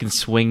out, you can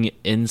swing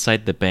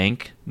inside the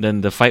bank.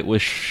 Then the fight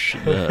with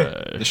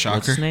The What's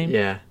Shocker? his name?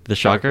 Yeah. The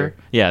Shocker.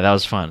 Yeah, that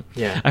was fun.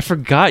 Yeah. I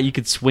forgot you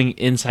could swing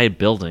inside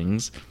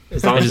buildings.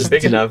 As long I as it's just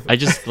big did- enough. I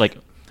just like,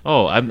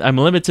 I'm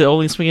limited to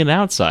only swinging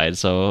outside,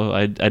 so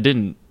I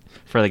didn't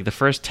for like the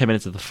first 10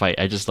 minutes of the fight.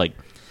 I just like,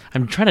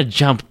 I'm trying to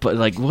jump, but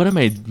like, what am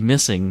I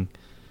missing?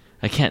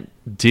 I can't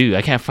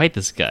fight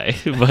this guy.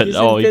 But He's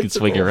you can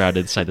swing invincible. around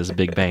inside this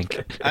big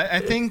bank. I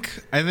think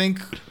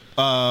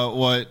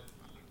what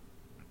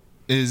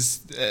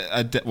is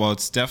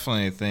it's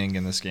definitely a thing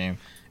in this game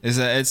is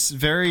that it's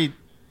very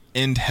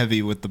end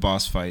heavy with the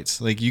boss fights.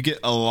 Like you get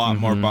a lot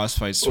more boss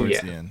fights towards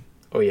yeah. the end.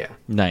 Oh yeah.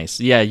 Nice.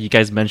 Yeah, you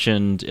guys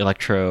mentioned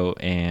Electro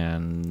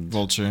and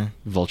Vulture,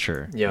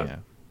 Vulture. Yeah.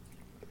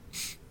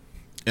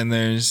 and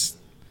there's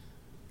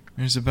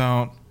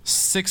about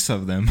 6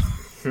 of them.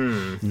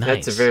 That's a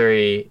Nice.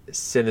 very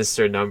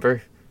sinister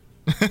number.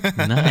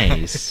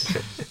 Nice.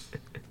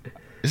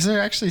 Is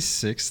there actually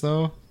 6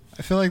 though?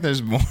 I feel like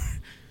there's more.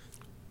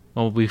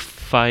 Well, we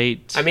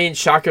fight. I mean,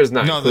 Shocker's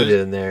not No, included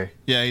there's- in there.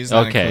 Yeah, he's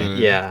not Okay. included.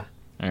 Yeah.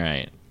 all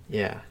right.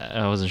 Yeah.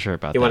 I wasn't sure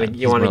about You that. want to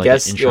He's more like an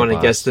guess? You intro want to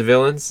boss. guess the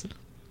villains?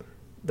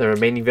 The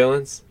remaining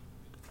villains?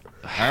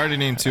 I already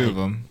named two of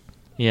them.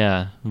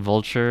 Yeah,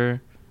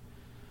 Vulture,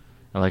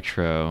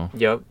 Electro.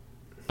 Yep.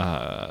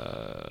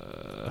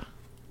 I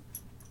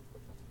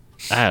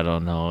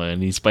don't know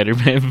any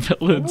Spider-Man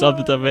villains off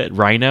the top of it.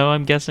 Rhino,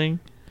 I'm guessing.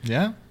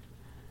 Yeah.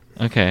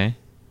 Okay.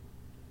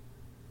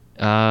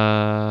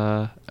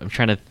 I'm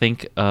trying to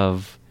think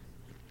of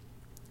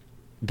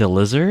the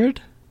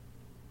Lizard.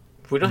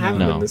 We don't have him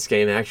No. in this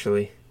game,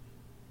 actually.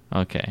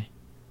 Okay.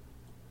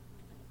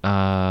 We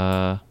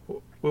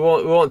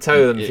won't tell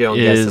you them if you don't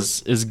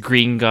guess Is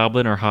Green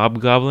Goblin or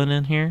Hobgoblin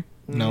in here?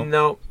 them. No.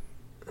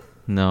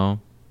 No.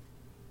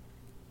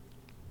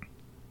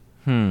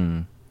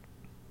 No.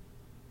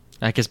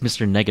 I guess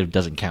Mr. Negative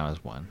doesn't count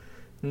as one.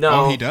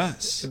 No. Oh, he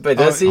does. But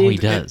does he? Oh, he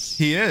does.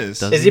 He is.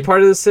 Does Is he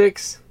part of the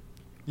 6?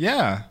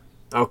 Yeah.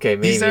 Okay,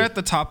 maybe. He's there at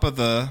the top of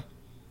the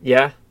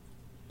Yeah?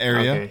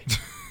 area. Okay.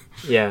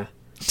 Yeah.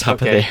 Top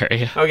Okay. of the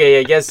area. Okay,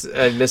 I guess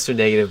Mr.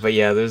 Negative, but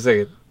yeah, there's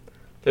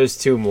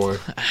 2 more.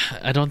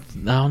 I don't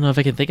know if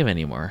I can think of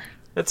any more.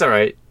 That's all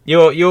right.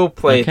 You'll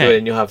play through Okay. it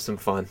and you'll have some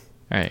fun.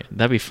 All right,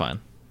 that'd be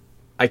fun.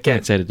 I I'm can't.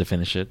 excited to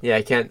finish it. Yeah,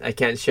 I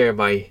can't share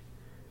my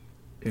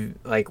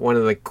one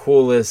of the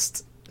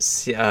coolest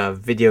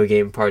video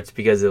game parts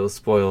because it'll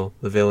spoil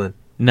the villain.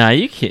 Nah,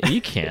 you can.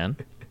 You can.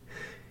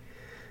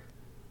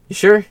 You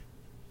sure?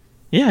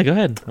 Yeah, go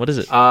ahead. What is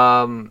it?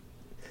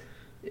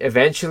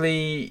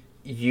 Eventually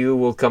you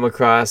will come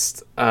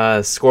across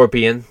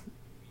Scorpion,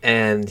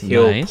 and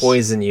he'll Nice.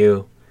 poison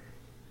you,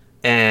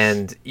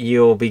 and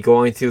you'll be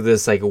going through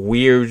this like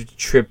weird,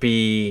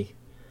 trippy,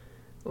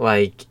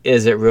 like,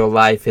 is it real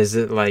life? Is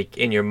it like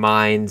in your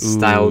mind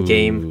style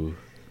game?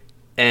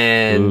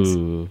 And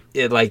Ooh.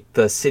 it like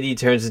the city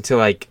turns into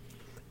like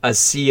a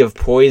sea of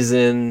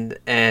poison,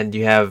 and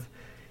you have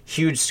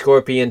huge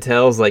scorpion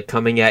tails like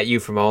coming at you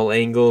from all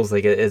angles.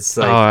 Like it's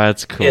like, Oh,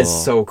 that's cool.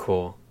 it's so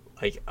cool.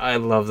 Like, I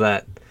love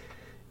that.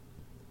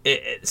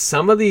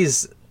 Some of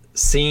these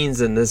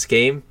scenes in this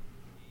game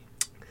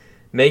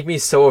make me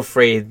so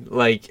afraid.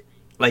 Like,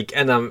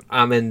 and I'm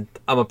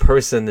a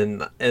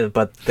person, and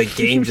but the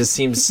game just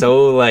seems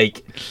so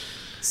like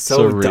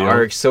So real.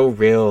 dark, so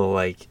real.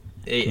 Like,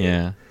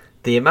 Yeah.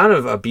 the amount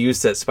of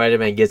abuse that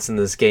Spider-Man gets in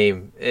this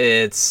game,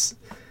 it's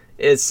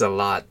a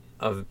lot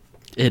of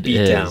It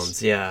beatdowns.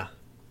 is. Yeah,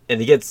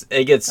 and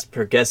it gets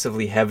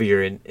progressively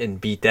heavier in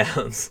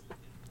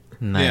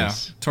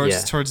Nice. Yeah. Yeah.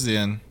 Towards the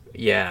end.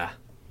 Yeah,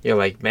 you're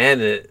like,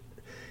 man,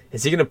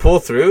 is he gonna pull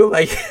through?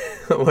 Like,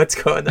 what's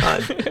going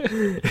on?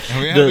 And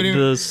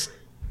The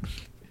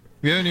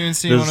we haven't even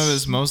seen one of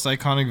his most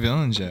iconic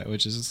villains yet,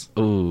 which is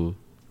ooh.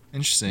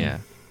 interesting. Yeah.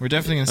 We're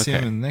definitely gonna see him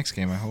Okay. in the next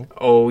game, I hope.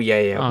 Oh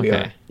yeah, we Okay.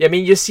 are. Yeah, I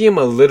mean, you see him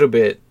a little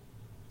bit,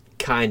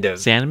 kind of.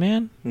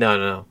 Sandman?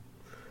 No.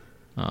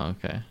 Oh,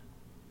 okay.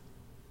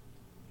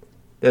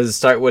 Does it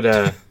start with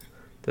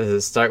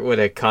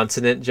a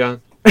consonant, John?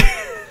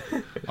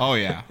 Oh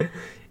yeah.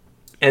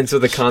 Ends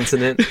with a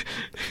consonant,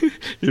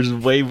 There's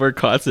way more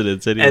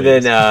consonants anyways. and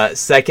then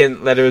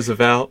second letter is a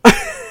vowel.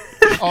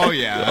 Oh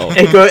yeah. Oh.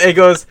 It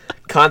goes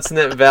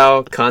consonant,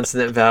 vowel,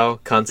 consonant, vowel,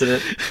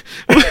 consonant.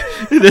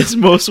 There's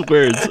most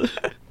words.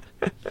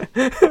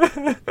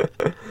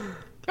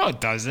 No, it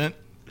doesn't.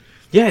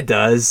 Yeah, it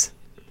does.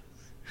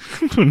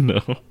 Oh,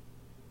 no.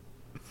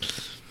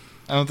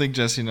 I don't think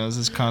Jesse knows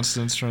his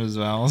consonants from his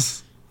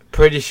vowels.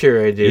 Pretty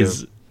sure I do.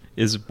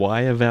 Is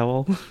Y a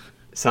vowel?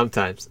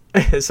 Sometimes.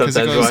 Because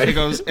Sometimes why? it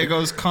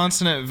goes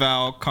consonant,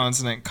 vowel,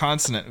 consonant,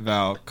 consonant,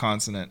 vowel,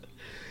 consonant.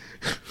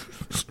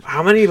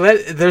 How many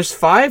letters? There's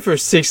 5 or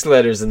 6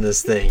 letters in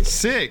this thing.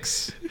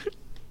 6.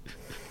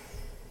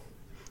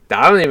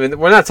 I don't even.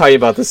 We're not talking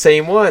about the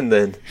same one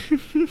then.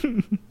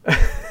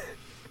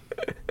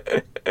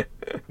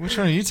 Which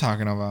one are you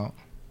talking about?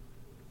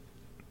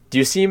 Do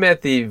you see him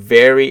at the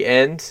very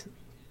end?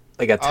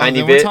 Like a tiny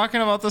then bit? we're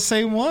talking about the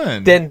same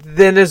one. Then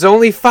there's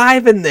only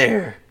 5 in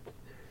there.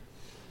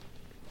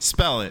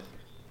 Spell it.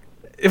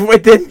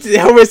 Then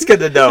how is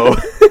gonna know?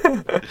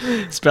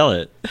 Spell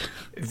it.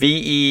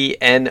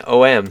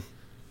 Venom.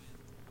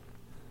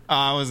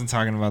 I wasn't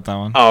talking about that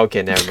one. Oh,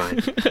 okay, never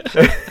mind.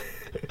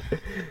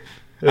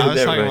 I was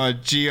Never talking mind.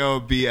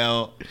 about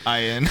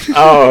Goblin.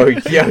 Oh,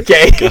 yeah,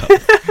 okay.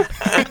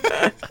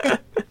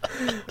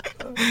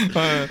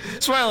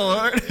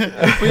 Spoiler alert.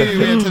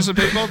 we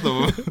anticipate both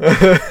of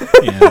them.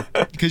 Yeah.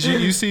 Because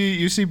you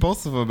see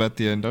both of them at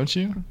the end, don't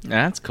you?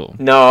 That's cool.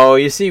 No,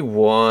 you see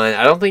one.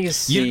 I don't think you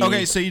see.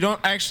 Okay, so you don't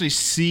actually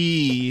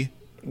see.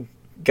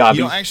 Gobby.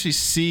 You don't actually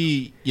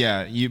see.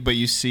 Yeah, but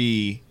you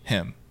see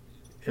him.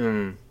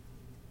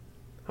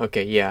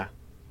 Okay, yeah.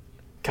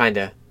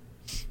 Kinda.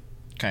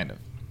 Kind of.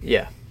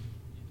 Yeah.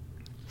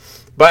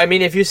 But I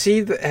mean, if you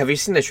see, have you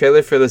seen the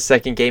trailer for the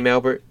second game,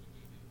 Albert?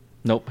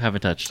 Nope,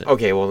 haven't touched it.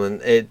 Okay, well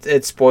then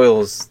it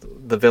spoils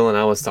the villain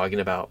I was talking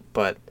about.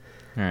 But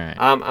All right.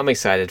 I'm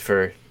excited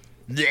for.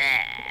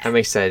 I'm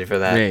excited for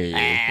that.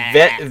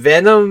 Yay.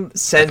 Venom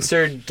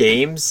censored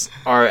games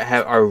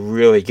are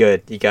really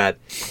good. You got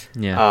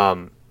Yeah.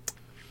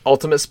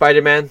 Ultimate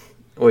Spider-Man,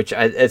 which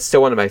it's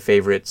still one of my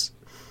favorites.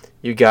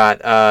 You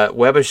got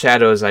Web of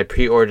Shadows. I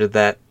pre-ordered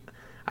that.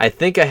 I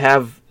think I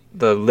have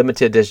the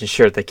limited edition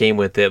shirt that came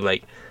with it.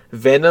 Like,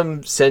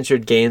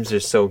 Venom-centered games are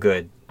so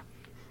good.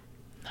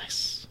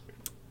 Nice.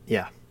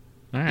 Yeah.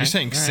 All right, You're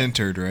saying all right.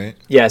 centered, right?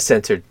 Yeah,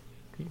 centered.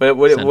 What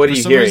are For you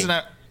some hearing?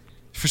 reason,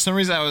 for some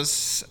reason, I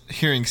was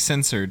hearing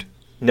censored.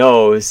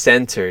 No,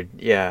 centered.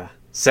 Yeah.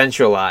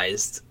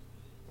 Centralized.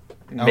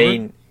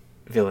 Main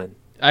villain.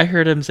 I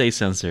heard him say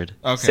censored,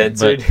 Okay.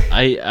 Censored. but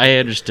I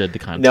understood the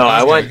context. No,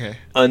 I Okay, want okay.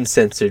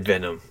 uncensored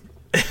Venom.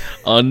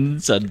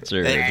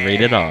 Uncensored,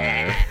 rated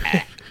R.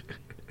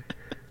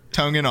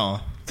 Tongue and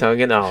all.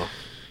 Tongue and all.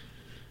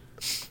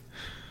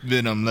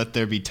 Venom, let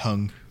there be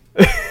tongue.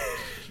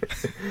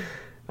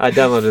 I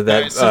downloaded that.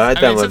 Alright, so, I I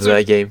mean, downloaded since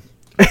that game.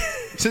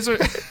 Since we're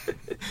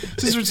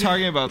since we're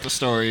talking about the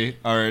story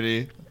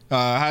already,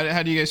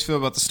 how do you guys feel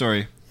about the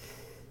story?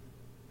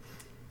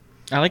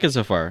 I like it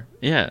so far.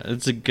 Yeah,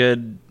 it's a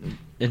good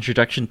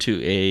introduction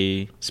to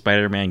a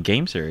Spider-Man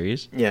game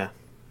series. Yeah.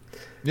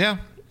 Yeah.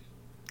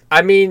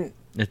 I mean,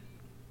 It-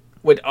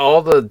 with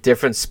all the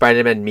different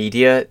Spider-Man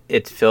media,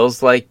 it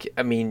feels like,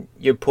 I mean,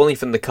 you're pulling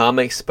from the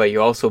comics, but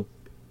you're also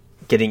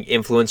getting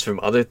influence from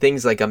other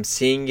things. Like, I'm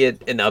seeing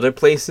it in other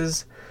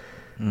places.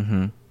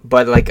 Mm-hmm.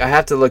 But, like, I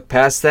have to look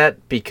past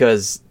that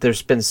because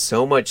there's been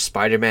so much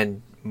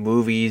Spider-Man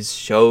movies,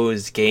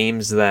 shows,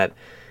 games that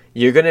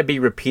you're going to be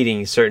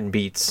repeating certain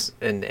beats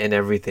and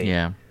everything.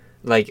 Yeah.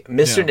 Like,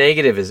 Mr. Yeah.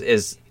 Negative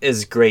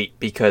is great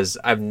because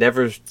I've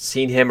never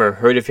seen him or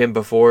heard of him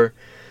before.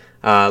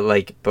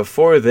 Like,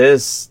 before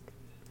this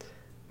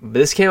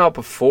came out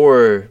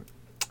before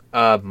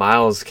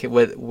Miles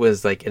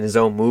was, like, in his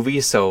own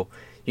movie, so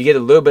you get a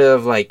little bit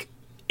of, like,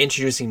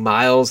 introducing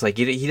Miles. Like,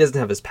 he doesn't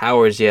have his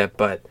powers yet,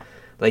 but,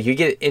 like, you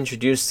get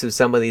introduced to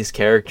some of these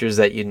characters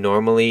that you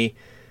normally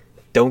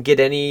don't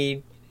get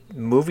any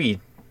movie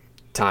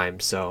time,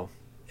 so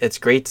it's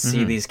great to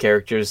see these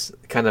characters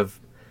kind of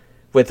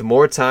with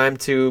more time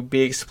to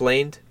be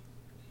explained.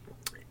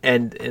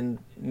 And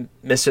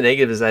Mr.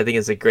 Negative I think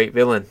is a great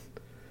villain.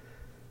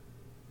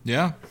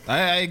 Yeah, I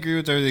agree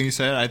with everything you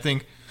said. I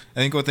think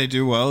what they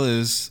do well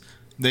is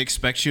they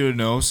expect you to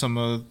know some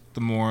of the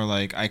more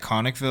like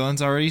iconic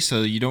villains already,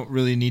 so you don't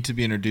really need to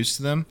be introduced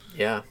to them.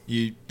 Yeah.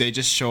 They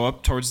just show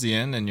up towards the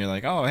end, and you're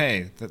like, oh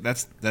hey,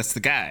 that's the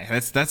guy.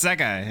 That's that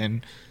guy,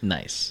 and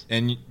Nice.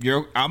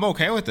 I'm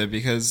okay with it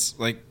because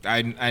like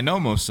I know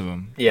most of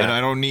them. Yeah.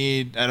 I don't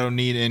need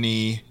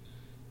any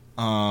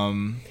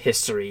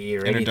History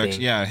or introduction.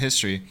 anything. Yeah,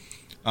 history.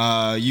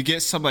 You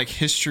get some like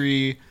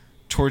history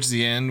towards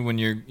the end when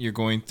you're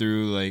going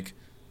through like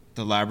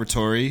the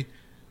laboratory,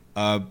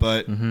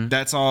 but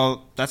that's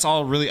all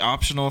really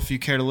optional if you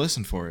care to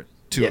listen for it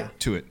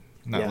to it,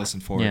 not Yeah.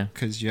 listen for Yeah. it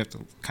because you have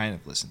to kind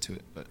of listen to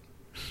it, but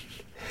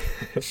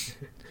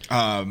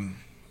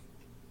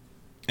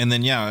and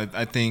then yeah,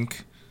 I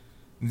think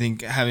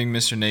having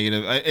Mr.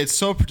 Negative, it's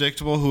so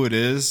predictable who it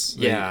is.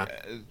 Yeah.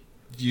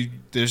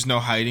 There's no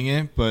hiding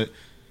it, but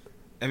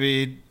I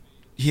mean,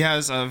 he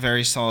has a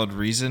very solid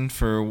reason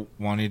for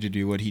wanting to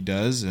do what he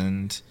does,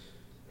 and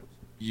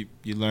you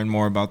learn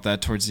more about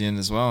that towards the end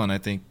as well. And I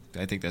think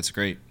that's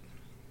great.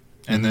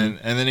 And then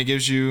it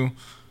gives you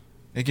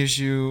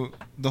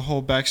the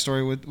whole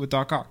backstory with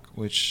Doc Ock,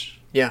 which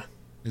Yeah.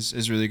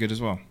 is really good as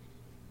well.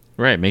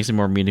 Right, makes it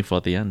more meaningful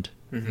at the end.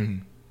 It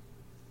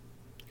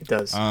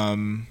does.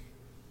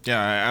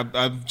 Yeah,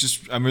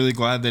 I'm really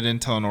glad they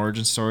didn't tell an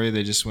origin story.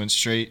 They just went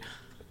straight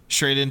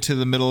into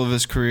the middle of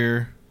his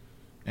career,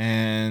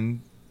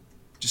 and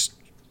just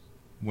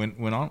went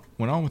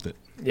on with it.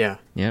 Yeah.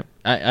 Yep.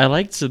 I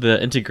liked the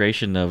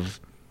integration of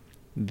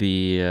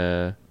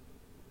the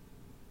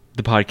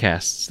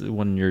podcasts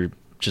when you're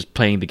just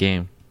playing the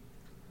game.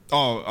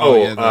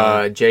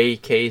 Yeah, J.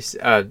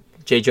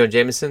 Jonah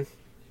Jameson.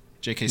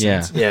 J.K. Yeah.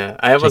 Simmons. Yeah,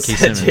 I almost J.K.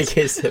 said Simmons.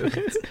 J.K.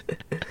 Simmons.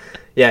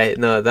 Yeah,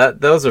 no,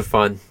 those are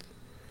fun.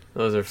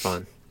 Those are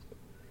fun.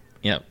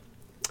 Yep.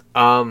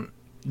 Um,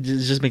 It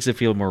just makes it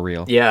feel more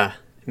real. yeah,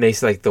 it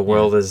makes like the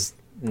world is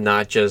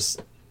not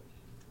just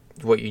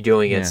what you're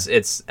doing; Yeah.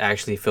 it's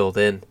actually filled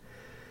in.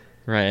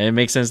 Right. And it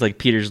makes sense like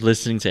Peter's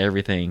listening to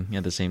everything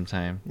at the same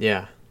time.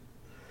 Yeah,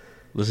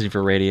 Listening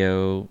for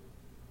radio,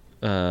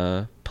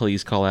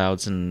 police call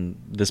outs, and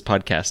this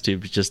podcast too,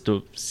 just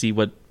to see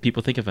what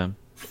people think of him.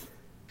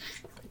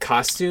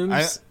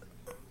 costumes.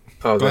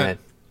 Go Go ahead. ahead.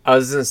 I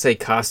was gonna say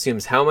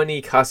costumes. How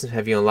many costumes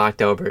have you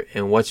unlocked, Albert?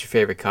 And what's your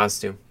favorite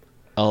costume?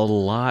 A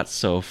lot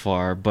so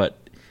far, but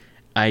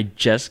I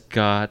just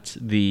got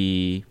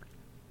the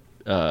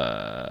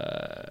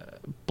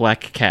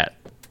Black Cat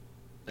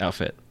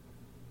outfit.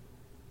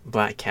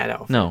 Black Cat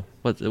outfit. No,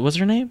 what's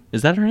her name?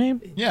 Is that her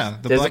name? Yeah,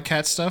 the There's Black a-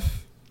 Cat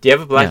stuff. Do you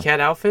have a Black Yeah. Cat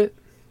outfit?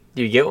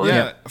 Do you get one?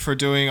 Yeah, for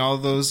doing all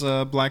those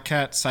Black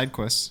Cat side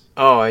quests.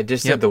 Oh, I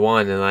just Yep. did the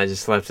one and I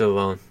just left it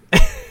alone.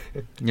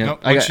 Yeah, Nope,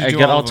 I once got, you I do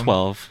got all all of them.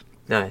 12.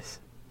 Nice.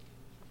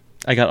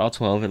 I got all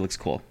 12. It looks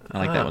cool. I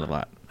like that Ah. one a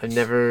lot. I've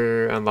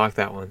never unlocked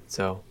that one,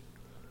 so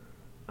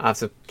I'll have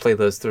to play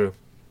those through.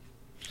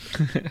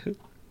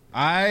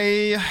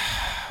 I,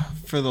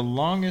 for the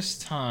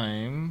longest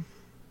time,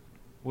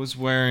 was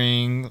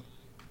wearing.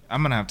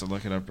 I'm gonna have to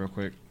look it up real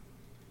quick.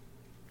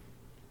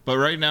 But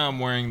right now I'm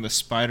wearing the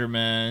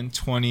Spider-Man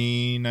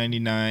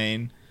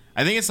 2099.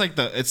 I think it's like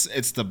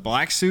it's the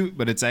black suit,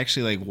 but it's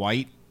actually like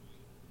white.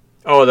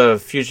 Oh, the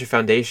Future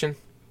Foundation.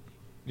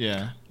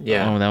 Yeah.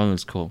 Yeah. Oh, that one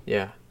was cool.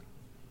 Yeah.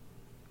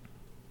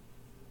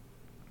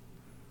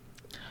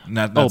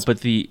 But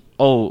the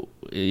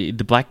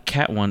Black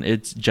Cat one,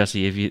 it's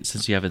Jesse.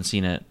 Since you haven't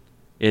seen it,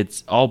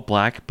 it's all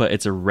black, but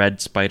it's a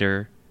red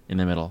spider in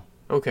the middle,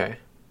 Okay.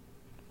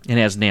 and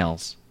it has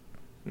nails.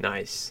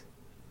 Nice.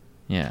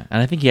 Yeah,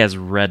 and I think he has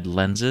red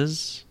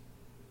lenses.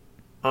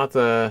 I'll have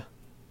to.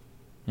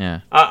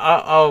 Yeah,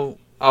 I'll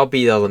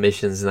beat all the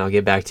missions and I'll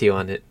get back to you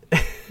on it.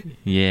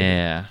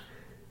 yeah.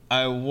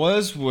 I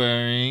was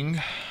wearing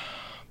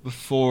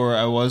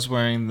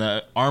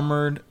the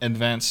armored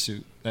advanced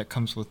suit that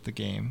comes with the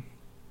game.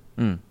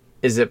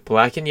 Is it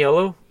black and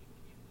yellow?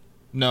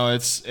 No,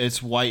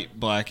 it's white,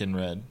 black, and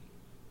red.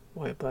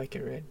 White, black,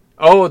 and red.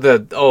 Oh,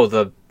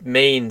 the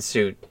main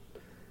suit.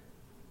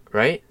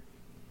 Right?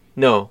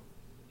 No,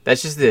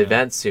 that's just the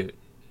advanced suit.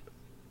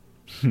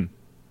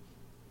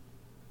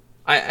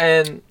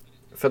 And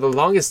for the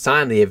longest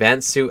time, the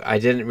advanced suit I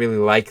didn't really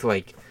like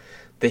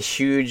the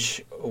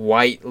huge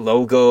white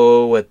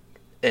logo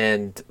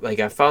and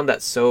I found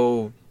that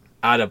so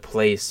out of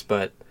place.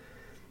 But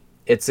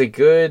it's a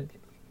good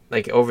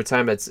over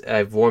time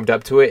I've warmed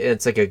up to it, and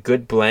it's like a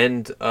good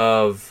blend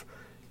of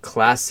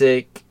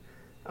classic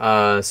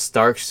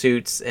Stark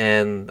suits,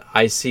 and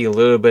I see a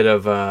little bit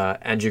of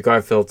Andrew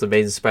Garfield's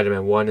Amazing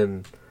Spider-Man 1,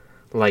 and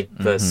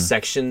the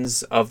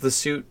sections of the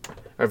suit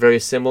are very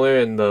similar,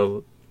 and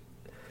the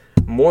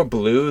more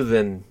blue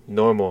than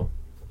normal.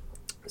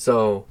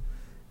 So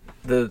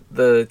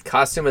the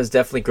costume has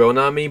definitely grown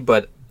on me,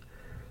 but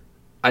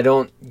I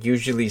don't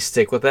usually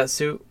stick with that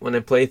suit when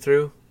I play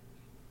through.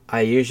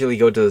 I usually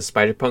go to the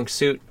Spider-Punk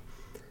suit,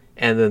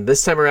 and then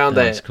this time around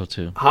That looks cool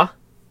too. Huh?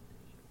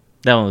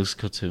 That one looks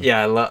cool too.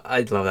 Yeah, I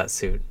love that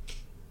suit.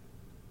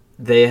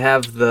 They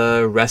have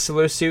the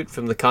wrestler suit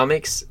from the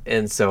comics,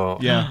 and so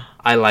Yeah.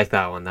 I like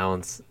that one.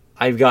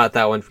 I've got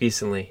that one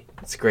recently.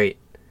 It's great.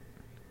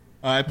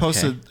 I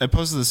posted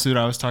the suit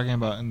I was talking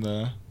about in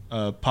the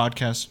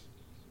podcast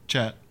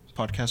chat,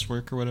 podcast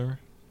work or whatever.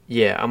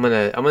 Yeah, I'm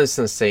just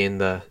gonna stay in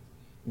the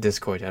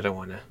Discord. I don't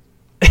want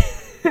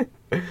to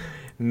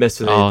mess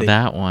with anything. Oh,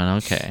 that one.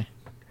 Okay.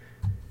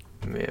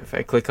 If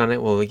I click on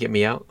it, will it get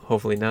me out?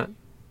 Hopefully not.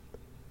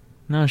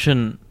 No, it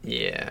shouldn't.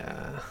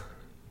 Yeah.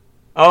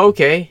 Oh,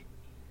 okay.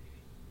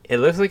 It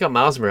looks like a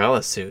Miles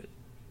Morales suit.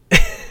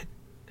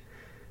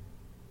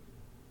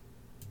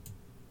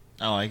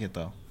 I like it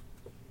though.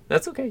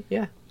 That's okay.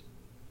 Yeah.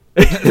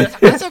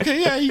 That's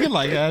okay. Yeah, you can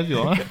like it if you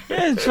want.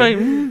 Yeah, it's right.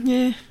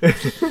 Yeah.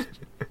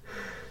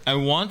 I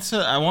want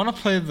to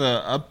play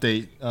the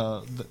update.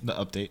 The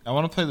update. I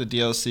want to play the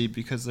DLC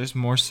because there's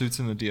more suits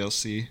in the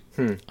DLC.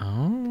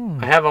 Oh.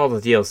 I have all the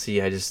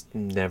DLC. I just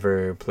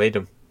never played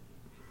them.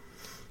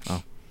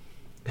 Oh.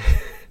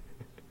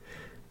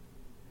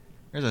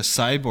 There's a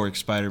cyborg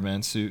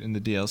Spider-Man suit in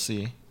the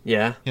DLC.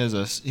 Yeah. He has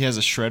a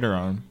shredder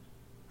arm.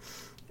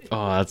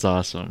 Oh, that's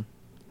awesome.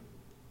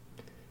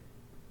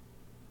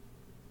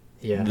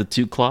 Yeah. The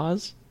two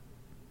claws?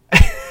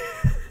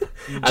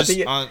 Just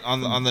think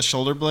on the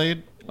shoulder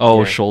blade. Oh,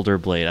 Yeah. shoulder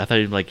blade. I thought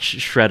you'd like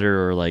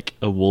Shredder or like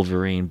a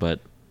Wolverine, but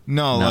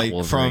No, not like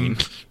Wolverine.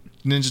 from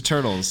Ninja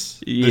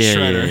Turtles. The Yeah,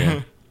 shredder.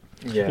 yeah.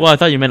 Yeah. Well, I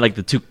thought you meant like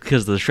the two,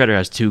 because the Shredder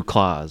has two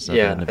claws at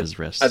the end of his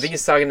wrists. I think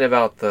he's talking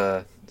about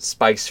the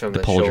spikes from the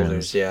pauldrons.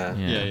 shoulders. Yeah.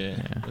 Yeah.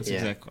 That's Yeah.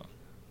 exactly.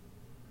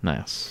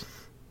 Nice.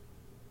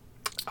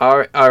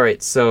 All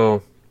right.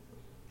 So,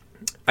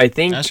 I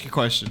think Ask your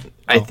question.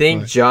 I Oh, think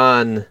go ahead.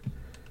 John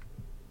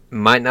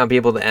might not be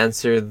able to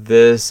answer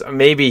this. Or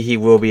maybe he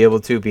will be able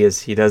to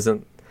because he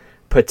doesn't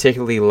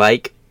particularly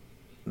like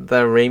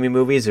the Raimi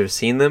movies or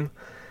seen them.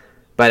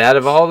 But out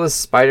of all the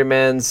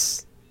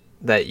Spider-Mans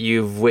that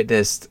you've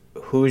witnessed,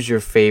 who's your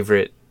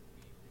favorite?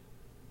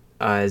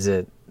 Is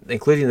it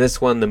including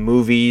this one, the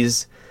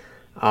movies?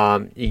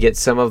 You get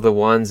some of the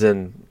ones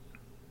in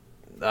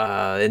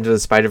Into the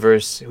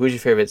Spider-Verse. Who's your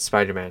favorite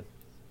Spider-Man?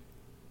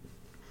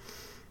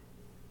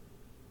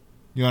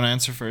 You want to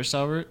answer first,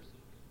 Albert?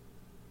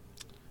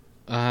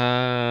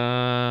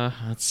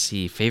 Let's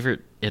see.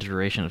 Favorite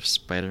iteration of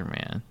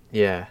Spider-Man?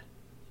 Yeah.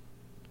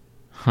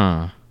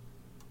 Huh.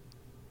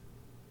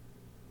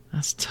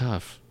 That's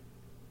tough.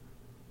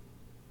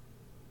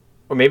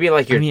 Or maybe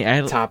like your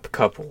I top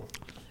couple.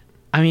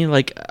 I mean,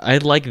 like, I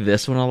like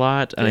this one a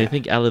lot, and I Yeah.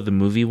 think out of the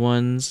movie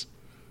ones,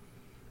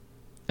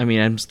 I mean,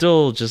 I'm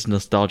still just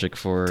nostalgic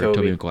for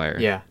Tobey Maguire.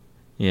 Yeah.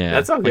 Yeah.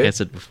 That's all Like I good.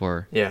 said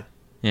before. Yeah.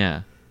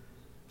 Yeah.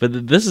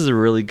 But this is a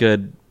really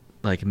good,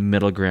 like,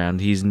 middle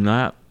ground. He's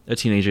not a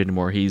teenager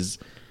anymore. He's,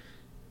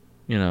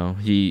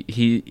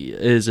 he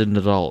is an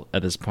adult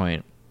at this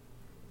point,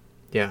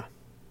 Yeah.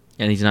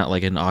 and he's not,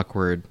 like,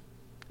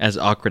 as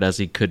awkward as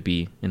he could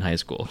be in high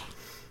school.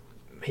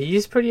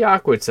 He's pretty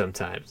awkward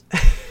sometimes.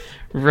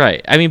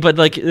 Right. I mean, but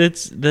like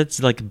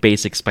that's like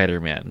basic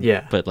Spider-Man.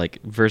 Yeah. But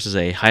like versus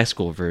a high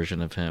school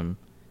version of him,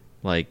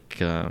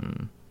 like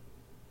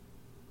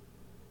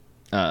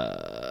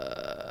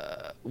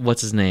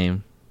what's his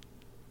name?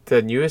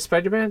 The newest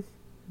Spider-Man?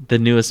 The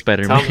newest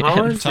Spider-Man. Tom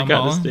Holland? Tom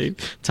Forgot his Holland? name.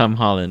 Tom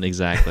Holland,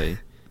 exactly.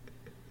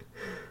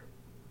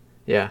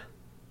 Yeah.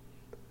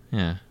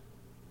 Yeah.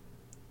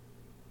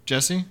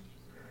 Jesse?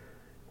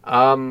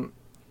 So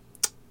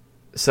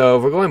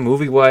if we're going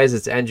movie-wise,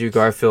 it's Andrew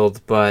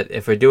Garfield, but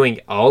if we're doing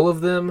all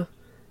of them,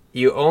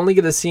 you only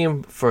get to see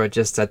him for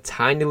just a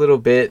tiny little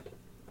bit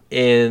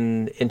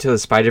in Into the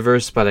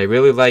Spider-Verse, but I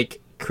really like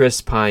Chris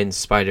Pine's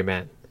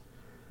Spider-Man.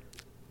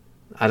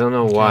 I don't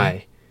know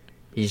why.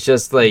 He's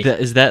just like...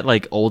 Is that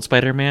like old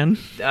Spider-Man?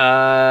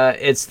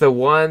 It's the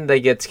one that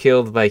gets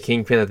killed by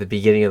Kingpin at the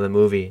beginning of the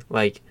movie.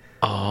 Like,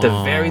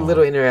 the very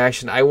little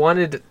interaction. I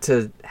wanted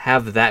to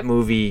have that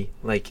movie,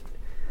 like,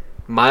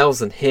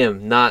 Miles and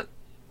him, not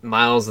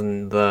Miles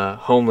and the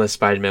homeless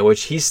Spider-Man,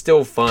 which he's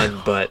still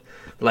fun, but,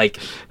 like...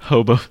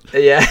 Hobo.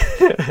 Yeah.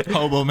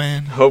 Hobo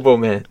Man. Hobo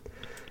Man.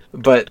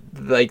 But,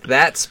 like,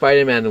 that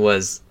Spider-Man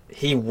was...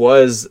 He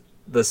was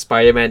the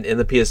Spider-Man in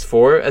the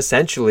PS4,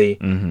 essentially.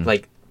 Mm-hmm.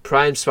 Like,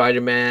 Prime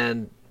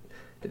Spider-Man,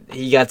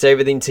 he got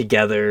everything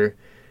together,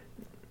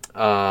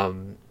 but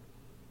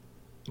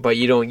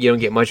you don't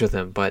get much with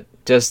him. But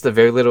just the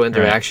very little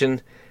interaction.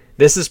 Right.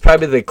 This is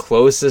probably the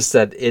closest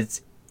that it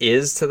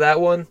is to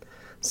that one.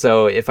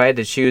 So if I had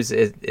to choose,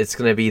 it's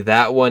going to be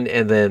that one,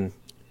 and then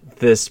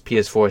this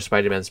PS4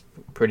 Spider-Man's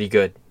pretty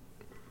good.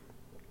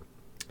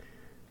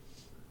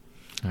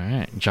 All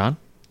right, John.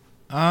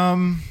 I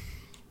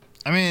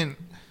mean,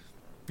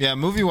 yeah,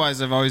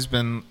 movie-wise, I've always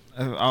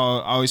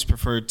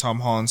preferred Tom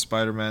Holland's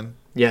Spider-Man.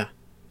 Yeah.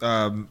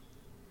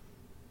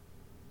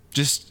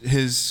 Just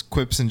his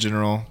quips in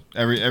general,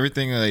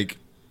 everything like,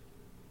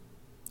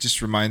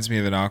 just reminds me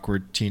of an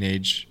awkward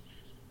teenage,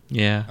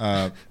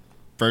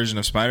 version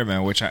of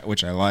Spider-Man, which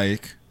I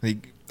like.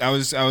 Like I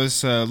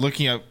was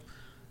looking up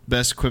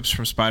best quips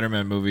from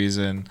Spider-Man movies,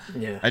 and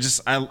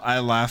I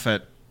laugh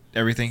at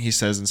everything he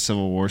says in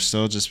Civil War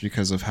still, just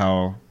because of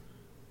how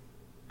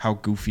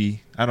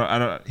goofy. I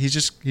don't. He's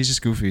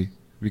just goofy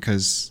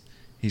because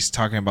he's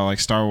talking about like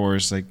Star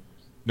Wars, like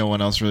no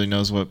one else really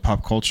knows what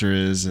pop culture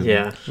is. And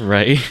yeah,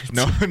 right.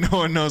 No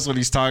one knows what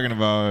he's talking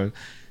about.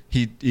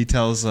 He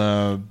tells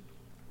Winter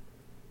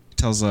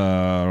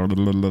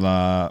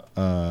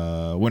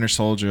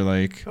Soldier,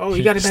 like, oh,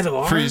 you got a metal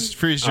arm?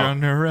 Freeze you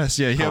under arrest.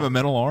 Yeah, you have a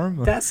metal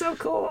arm. That's so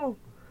cool.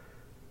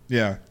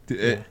 Yeah,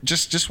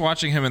 just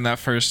watching him in that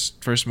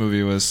first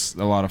movie was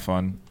a lot of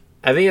fun.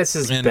 I think that's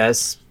his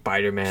best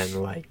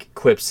Spider-Man like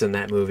quips in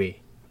that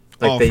movie.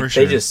 Like for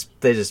sure.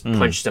 they just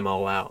punched them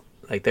all out.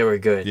 Like they were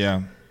good.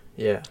 Yeah.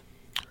 Yeah.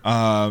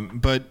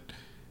 But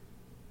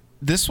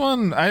this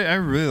one, I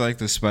really like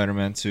this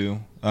Spider-Man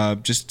too.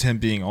 Just him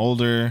being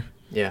older.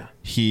 Yeah.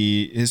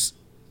 He is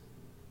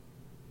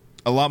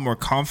a lot more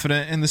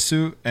confident in the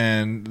suit,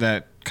 and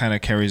that kind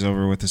of carries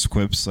over with his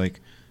quips. Like,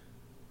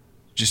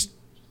 just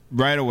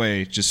right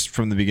away, just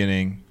from the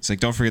beginning, it's like,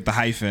 don't forget the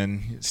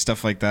hyphen,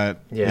 stuff like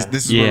that. Yeah.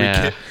 This is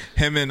where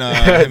him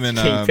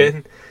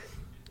and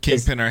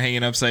Kingpin are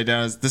hanging upside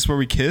down. Is this where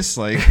we kiss?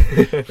 Like,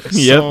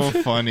 so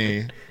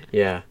funny.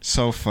 Yeah.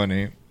 So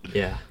funny.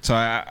 Yeah. So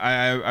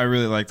I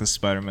really like this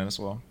Spider-Man as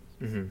well.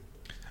 Mm-hmm.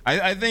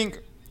 I think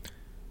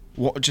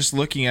just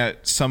looking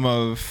at some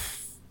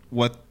of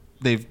what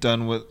they've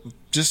done with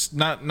just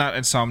not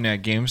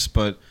Insomniac games,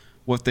 but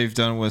what they've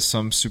done with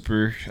some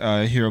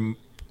superhero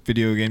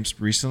video games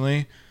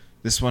recently,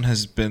 this one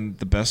has been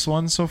the best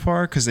one so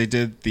far, because they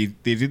did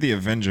the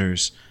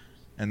Avengers,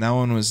 and that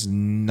one was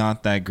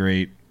not that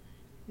great.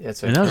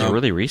 That's and that was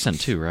really recent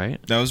too, right?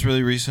 That was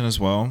really recent as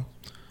well.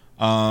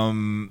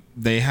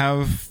 They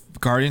have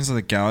Guardians of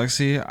the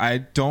Galaxy. I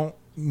don't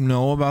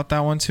know about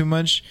that one too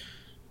much,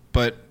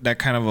 but that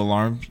kind of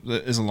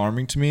is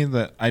alarming to me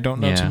that I don't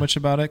know too much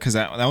about it, because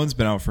that one's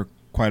been out for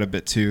quite a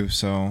bit too,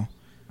 so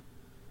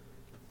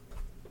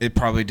it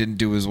probably didn't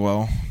do as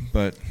well.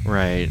 But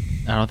right,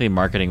 I don't think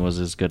marketing was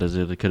as good as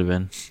it could have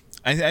been.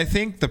 I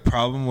think the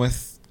problem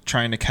with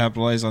trying to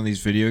capitalize on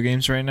these video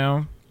games right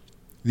now,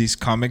 these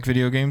comic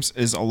video games,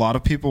 is a lot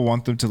of people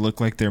want them to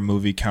look like their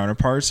movie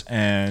counterparts,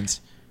 and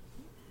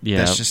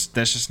that's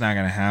just not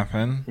gonna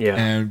happen. Yeah.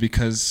 And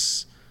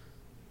because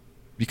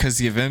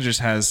the Avengers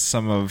has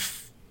some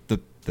of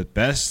the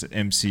best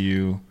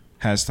MCU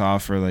has to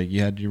offer, like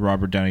you had your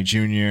Robert Downey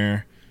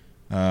Jr.,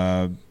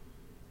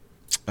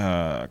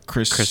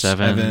 Chris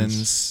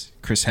Evans,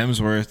 Chris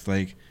Hemsworth,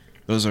 like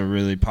those are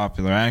really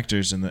popular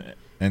actors,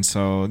 and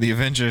so the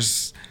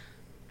Avengers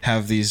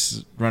have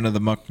these run of the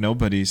muck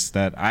nobodies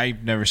that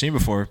I've never seen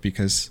before,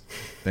 because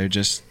they're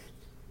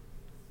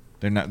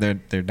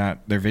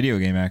video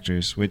game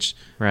actors, which,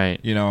 right,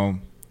 you know,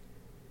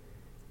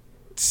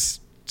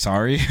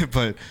 sorry,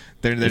 but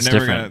they're it's never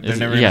different.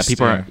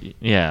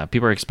 gonna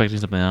people are expecting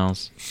something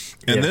else.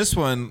 And this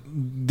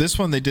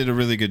one they did a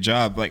really good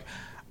job. Like,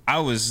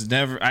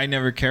 I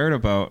never cared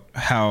about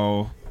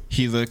how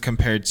he looked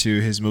compared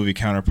to his movie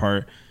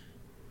counterpart.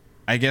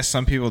 I guess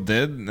some people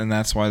did, and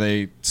that's why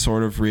they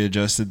sort of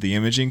readjusted the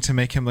imaging to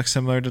make him look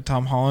similar to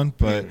Tom Holland.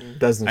 But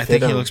doesn't I fit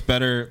think he him. looks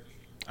better.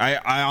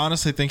 I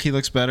honestly think he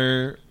looks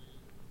better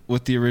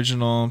with the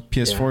original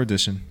PS4 Yeah.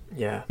 edition.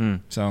 Yeah.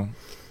 So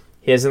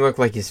He doesn't look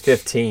like he's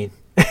 15.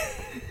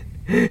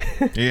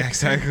 yeah,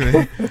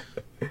 exactly.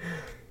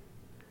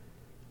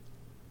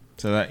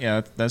 So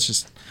that's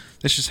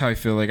just how I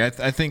feel. Like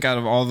I think out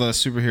of all the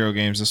superhero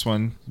games, this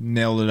one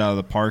nailed it out of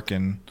the park,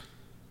 and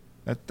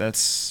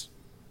that's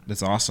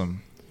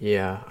awesome.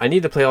 Yeah. I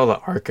need to play all the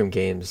Arkham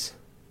games.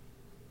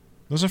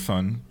 Those are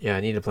fun, Yeah, I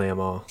need to play them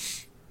all.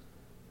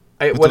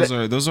 but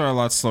those are a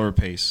lot slower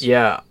pace.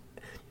 Yeah.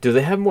 Do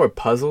they have more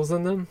puzzles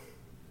in them?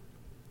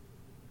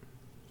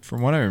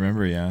 From what I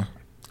remember, yeah.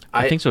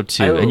 I think so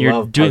too. I And you're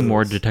love doing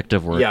more puzzles.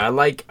 detective work. Yeah, I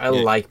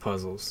like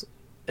puzzles.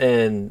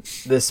 And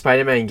this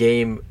Spider-Man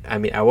game, I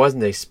mean, I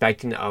wasn't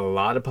expecting a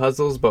lot of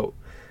puzzles, but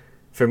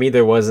for me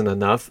there wasn't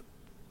enough.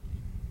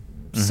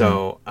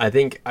 So I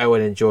think I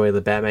would enjoy the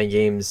Batman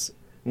games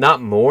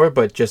not more,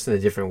 but just in a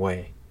different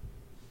way.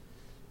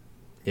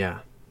 Yeah.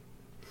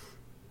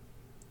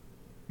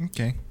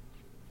 Okay.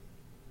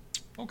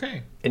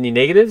 Any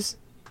negatives?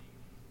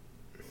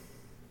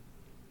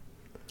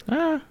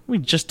 We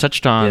just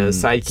touched on Yeah, the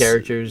side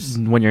characters.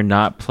 when you're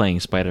not playing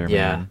Spider-Man.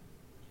 Yeah.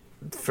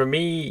 For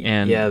me,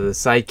 And- yeah, the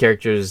side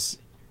characters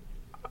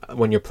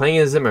when you're playing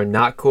as them are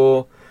not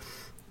cool.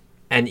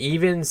 And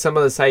even some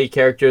of the side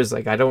characters,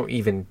 like, I don't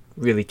even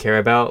really care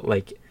about.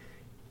 Like,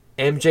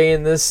 MJ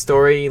in this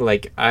story,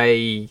 like,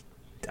 maybe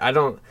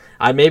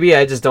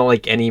I just don't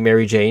like any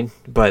Mary Jane,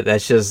 but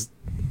that's just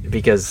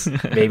because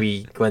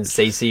maybe Gwen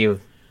Stacy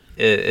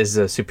is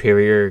a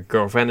superior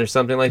girlfriend or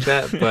something like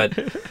that.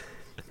 But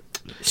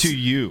To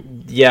you.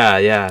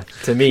 yeah,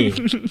 to me.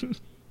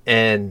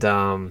 And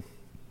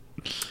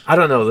I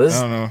don't know I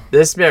don't know.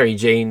 this Mary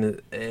Jane.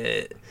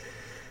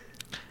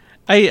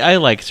 I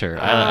liked her.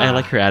 I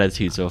like her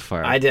attitude so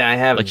far. I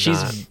have Like,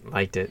 not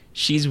liked it.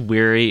 She's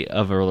weary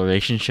of a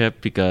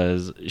relationship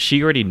because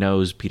she already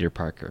knows Peter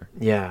Parker.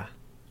 Yeah,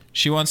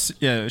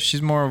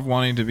 She's more of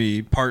wanting to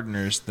be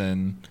partners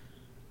than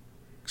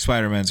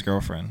Spider-Man's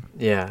girlfriend.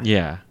 yeah,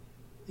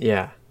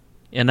 Yeah.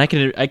 And I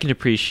can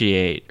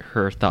appreciate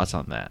her thoughts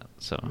on that.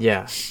 So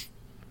yeah.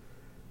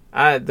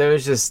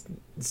 There's just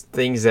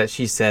things that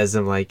she says.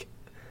 I'm like,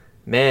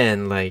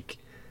 man, like,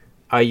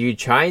 are you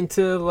trying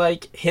to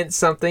like hint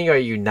something? Or are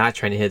you not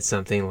trying to hit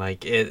something?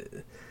 Like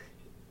it,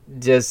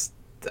 just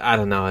I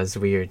don't know. It's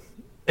weird.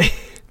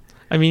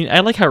 I mean, I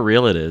like how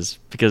real it is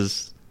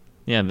because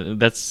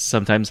that's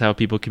sometimes how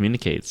people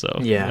communicate. So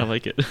Yeah. I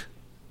like it.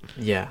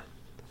 Yeah.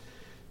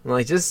 I'm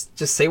like, just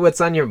say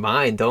what's on your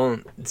mind.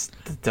 Don't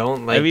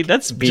like. I mean,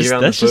 that's beat just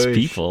around that's the just bush.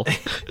 people.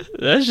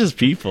 That's just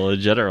people in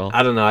general.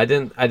 I don't know. I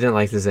didn't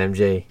like this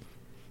MJ.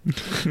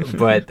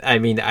 But I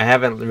mean, I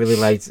haven't really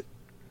liked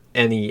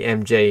any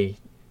MJ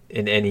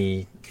in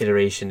any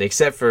iteration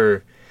except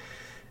for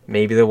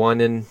maybe the one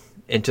in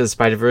Into the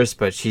Spider-Verse,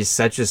 but she's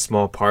such a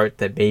small part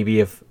that maybe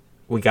if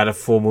we got a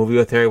full movie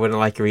with her, I wouldn't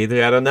like her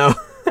either. I don't know.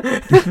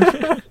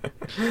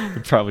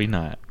 Probably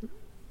not.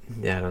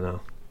 Yeah, I don't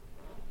know.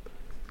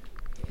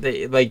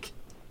 They like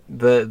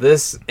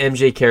this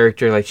MJ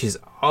character, like, she's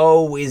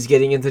always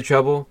getting into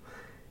trouble,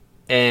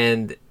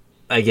 and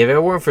like if it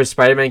weren't for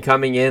Spider-Man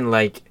coming in,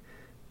 like,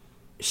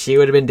 she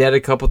would have been dead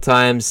a couple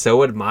times. So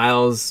would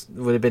Miles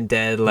would have been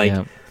dead. Like,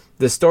 Yeah.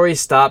 the story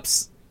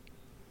stops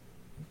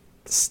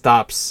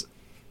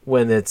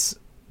when it's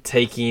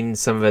taking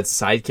some of its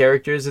side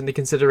characters into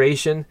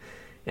consideration,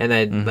 and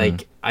I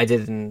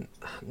didn't,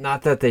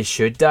 not that they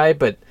should die,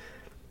 but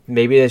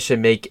maybe they should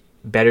make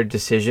better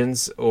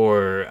decisions,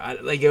 or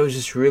like, it was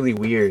just really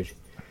weird.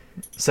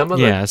 Some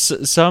of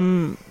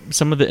some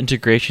of the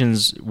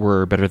integrations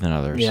were better than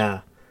others.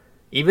 yeah,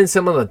 even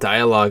some of the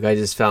dialogue I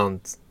just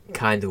found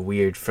kind of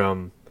weird.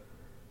 From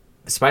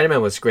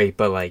Spider-Man was great,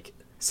 but like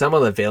some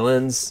of the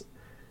villains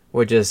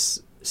were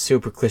just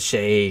super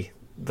cliche.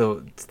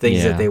 The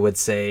things that they would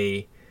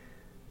say,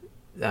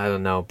 I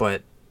don't know,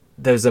 but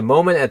there's a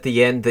moment at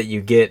the end that you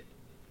get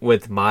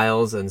with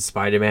Miles and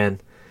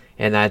Spider-Man,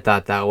 and I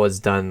thought that was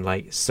done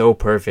like so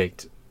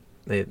perfect.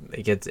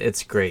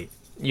 It's great.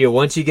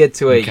 Once you get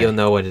to it, Okay. you'll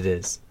know what it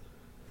is.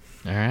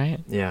 All right.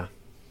 Yeah.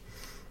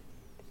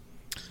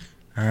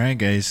 All right,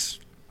 guys.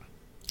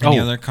 Any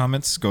Oh. other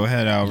comments? Go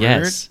ahead, Albert.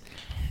 Yes.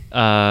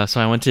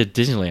 So I went to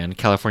Disneyland,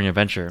 California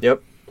Adventure.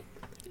 Yep.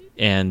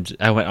 And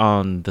I went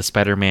on the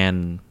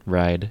Spider-Man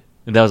ride.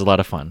 And that was a lot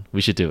of fun.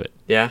 We should do it.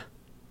 Yeah.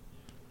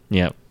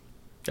 Yep.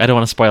 I don't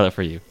want to spoil it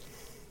for you.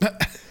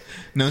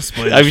 No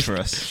spoilers I mean- for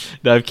us.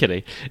 No, I'm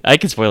kidding. I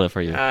can spoil it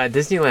for you.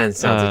 Disneyland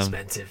sounds Um,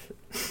 expensive.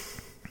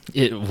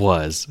 It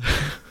was.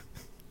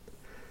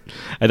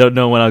 I don't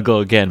know when I'll go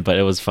again, but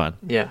it was fun.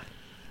 Yeah.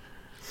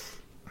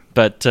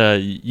 But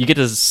you get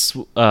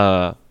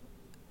to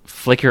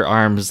flick your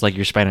arms like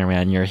you're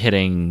Spider-Man. You're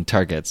hitting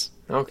targets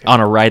Okay. on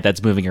a ride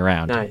that's moving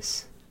around.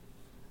 Nice.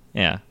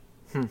 Yeah.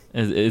 Hmm.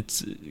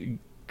 It's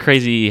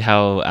crazy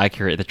how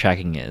accurate the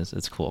tracking is.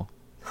 It's cool.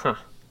 Huh.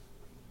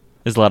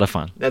 It's a lot of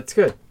fun. That's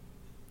good.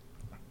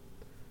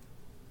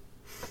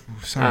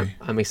 Ooh, sorry.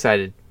 I'm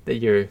excited that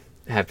you're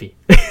happy.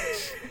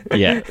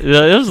 Yeah.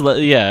 It was,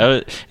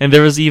 yeah. And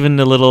there was even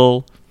a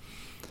little,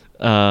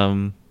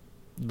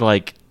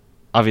 like,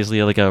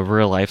 obviously like a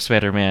real life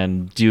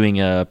Spider-Man doing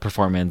a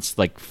performance,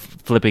 like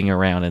flipping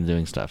around and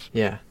doing stuff.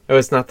 Yeah. Oh,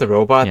 it's not the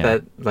robot Yeah.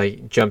 that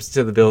like jumps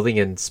into the building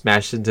and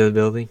smashes into the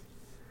building.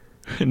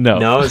 No,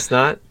 No, it's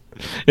not.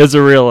 it's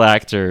a real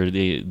actor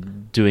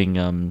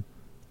doing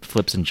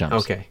flips and jumps.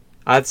 Okay,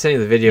 I'd send you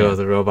the video Yeah. of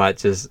the robot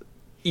just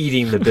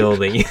eating the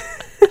building.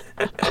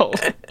 Oh.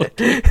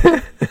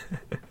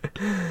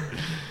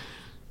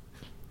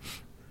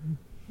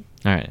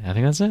 All right, I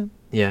think that's it.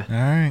 Yeah, All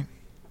right.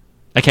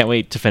 I can't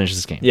wait to finish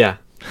this game. yeah.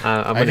 I'm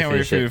I gonna can't wait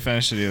finish for you to it,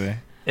 finish it either.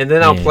 and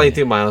then I'll play Yeah.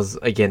 through Miles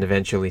again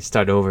eventually.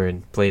 Start over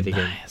and play it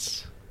again.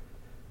 Nice.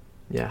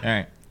 Yeah. All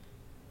right.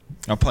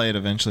 I'll play it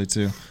eventually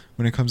too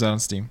when it comes out on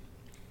Steam.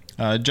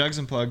 Jugs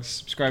and plugs.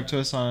 Subscribe to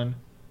us on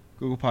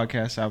Google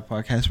Podcasts, Apple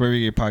Podcasts, wherever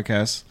you get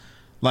podcasts.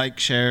 Like,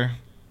 share.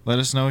 Let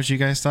us know what you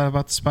guys thought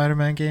about the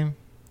Spider-Man game.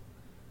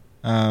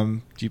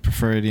 Do you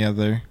prefer any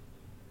other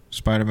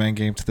Spider-Man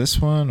game to this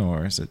one,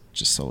 or is it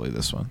just solely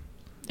this one?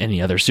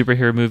 Any other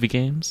superhero movie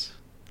games?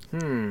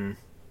 Hmm.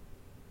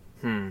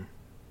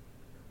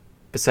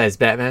 Besides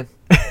Batman.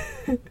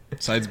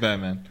 Besides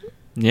Batman.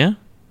 Yeah.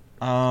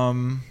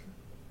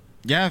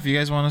 Yeah, if you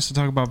guys want us to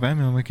talk about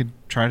Batman, we could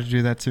try to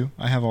do that too.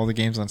 I have all the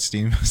games on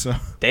Steam, so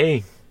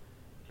Dang.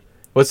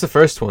 What's the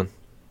first one?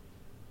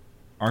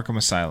 Arkham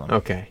Asylum.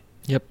 Okay.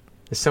 Yep.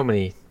 There's so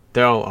many.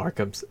 They're all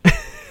Arkhams.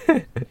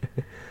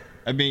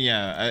 I mean,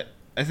 yeah,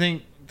 I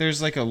think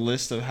there's like a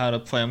list of how to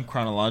play them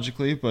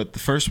chronologically, but the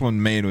first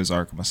one made was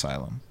Arkham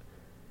Asylum.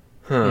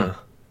 Huh.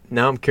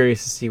 Now I'm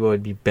curious to see what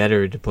would be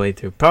better to play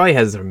through. Probably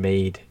has their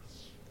maid,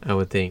 I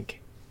would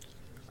think.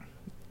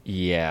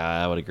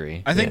 Yeah, I would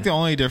agree. I think Yeah. the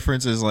only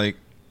difference is like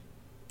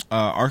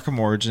Arkham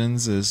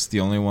Origins is the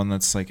only one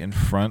that's like in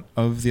front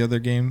of the other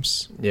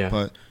games. Yeah.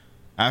 But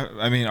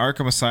I mean,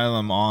 Arkham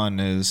Asylum on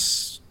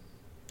is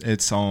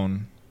its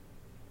own.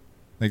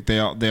 Like they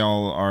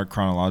all are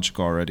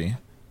chronological already.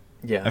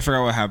 Yeah. I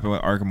forgot what happened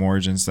with Arkham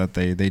Origins that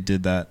they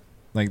did that.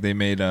 Like they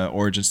made a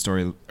origin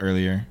story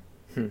earlier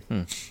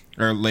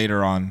or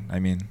later on. I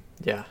mean,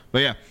 Yeah. but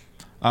yeah.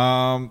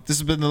 This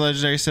has been the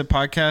Legendary Sip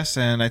podcast,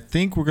 and I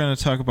think we're gonna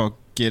talk about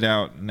Get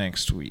Out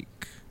next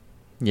week.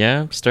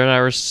 Yeah, start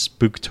our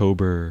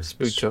Spooktober.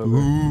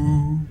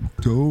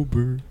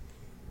 Spooktober.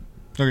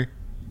 Okay.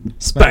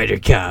 Spider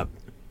Cop.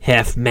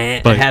 Half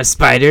man, Bye. half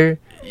spider,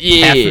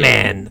 Yeah. half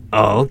man,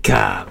 all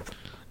cop.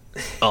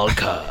 All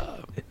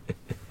cop.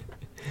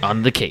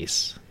 On the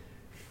case.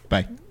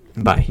 Bye.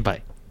 Bye.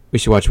 Bye. We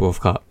should watch Wolf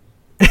Cop.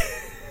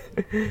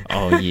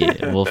 Oh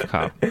yeah, Wolf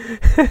Cop.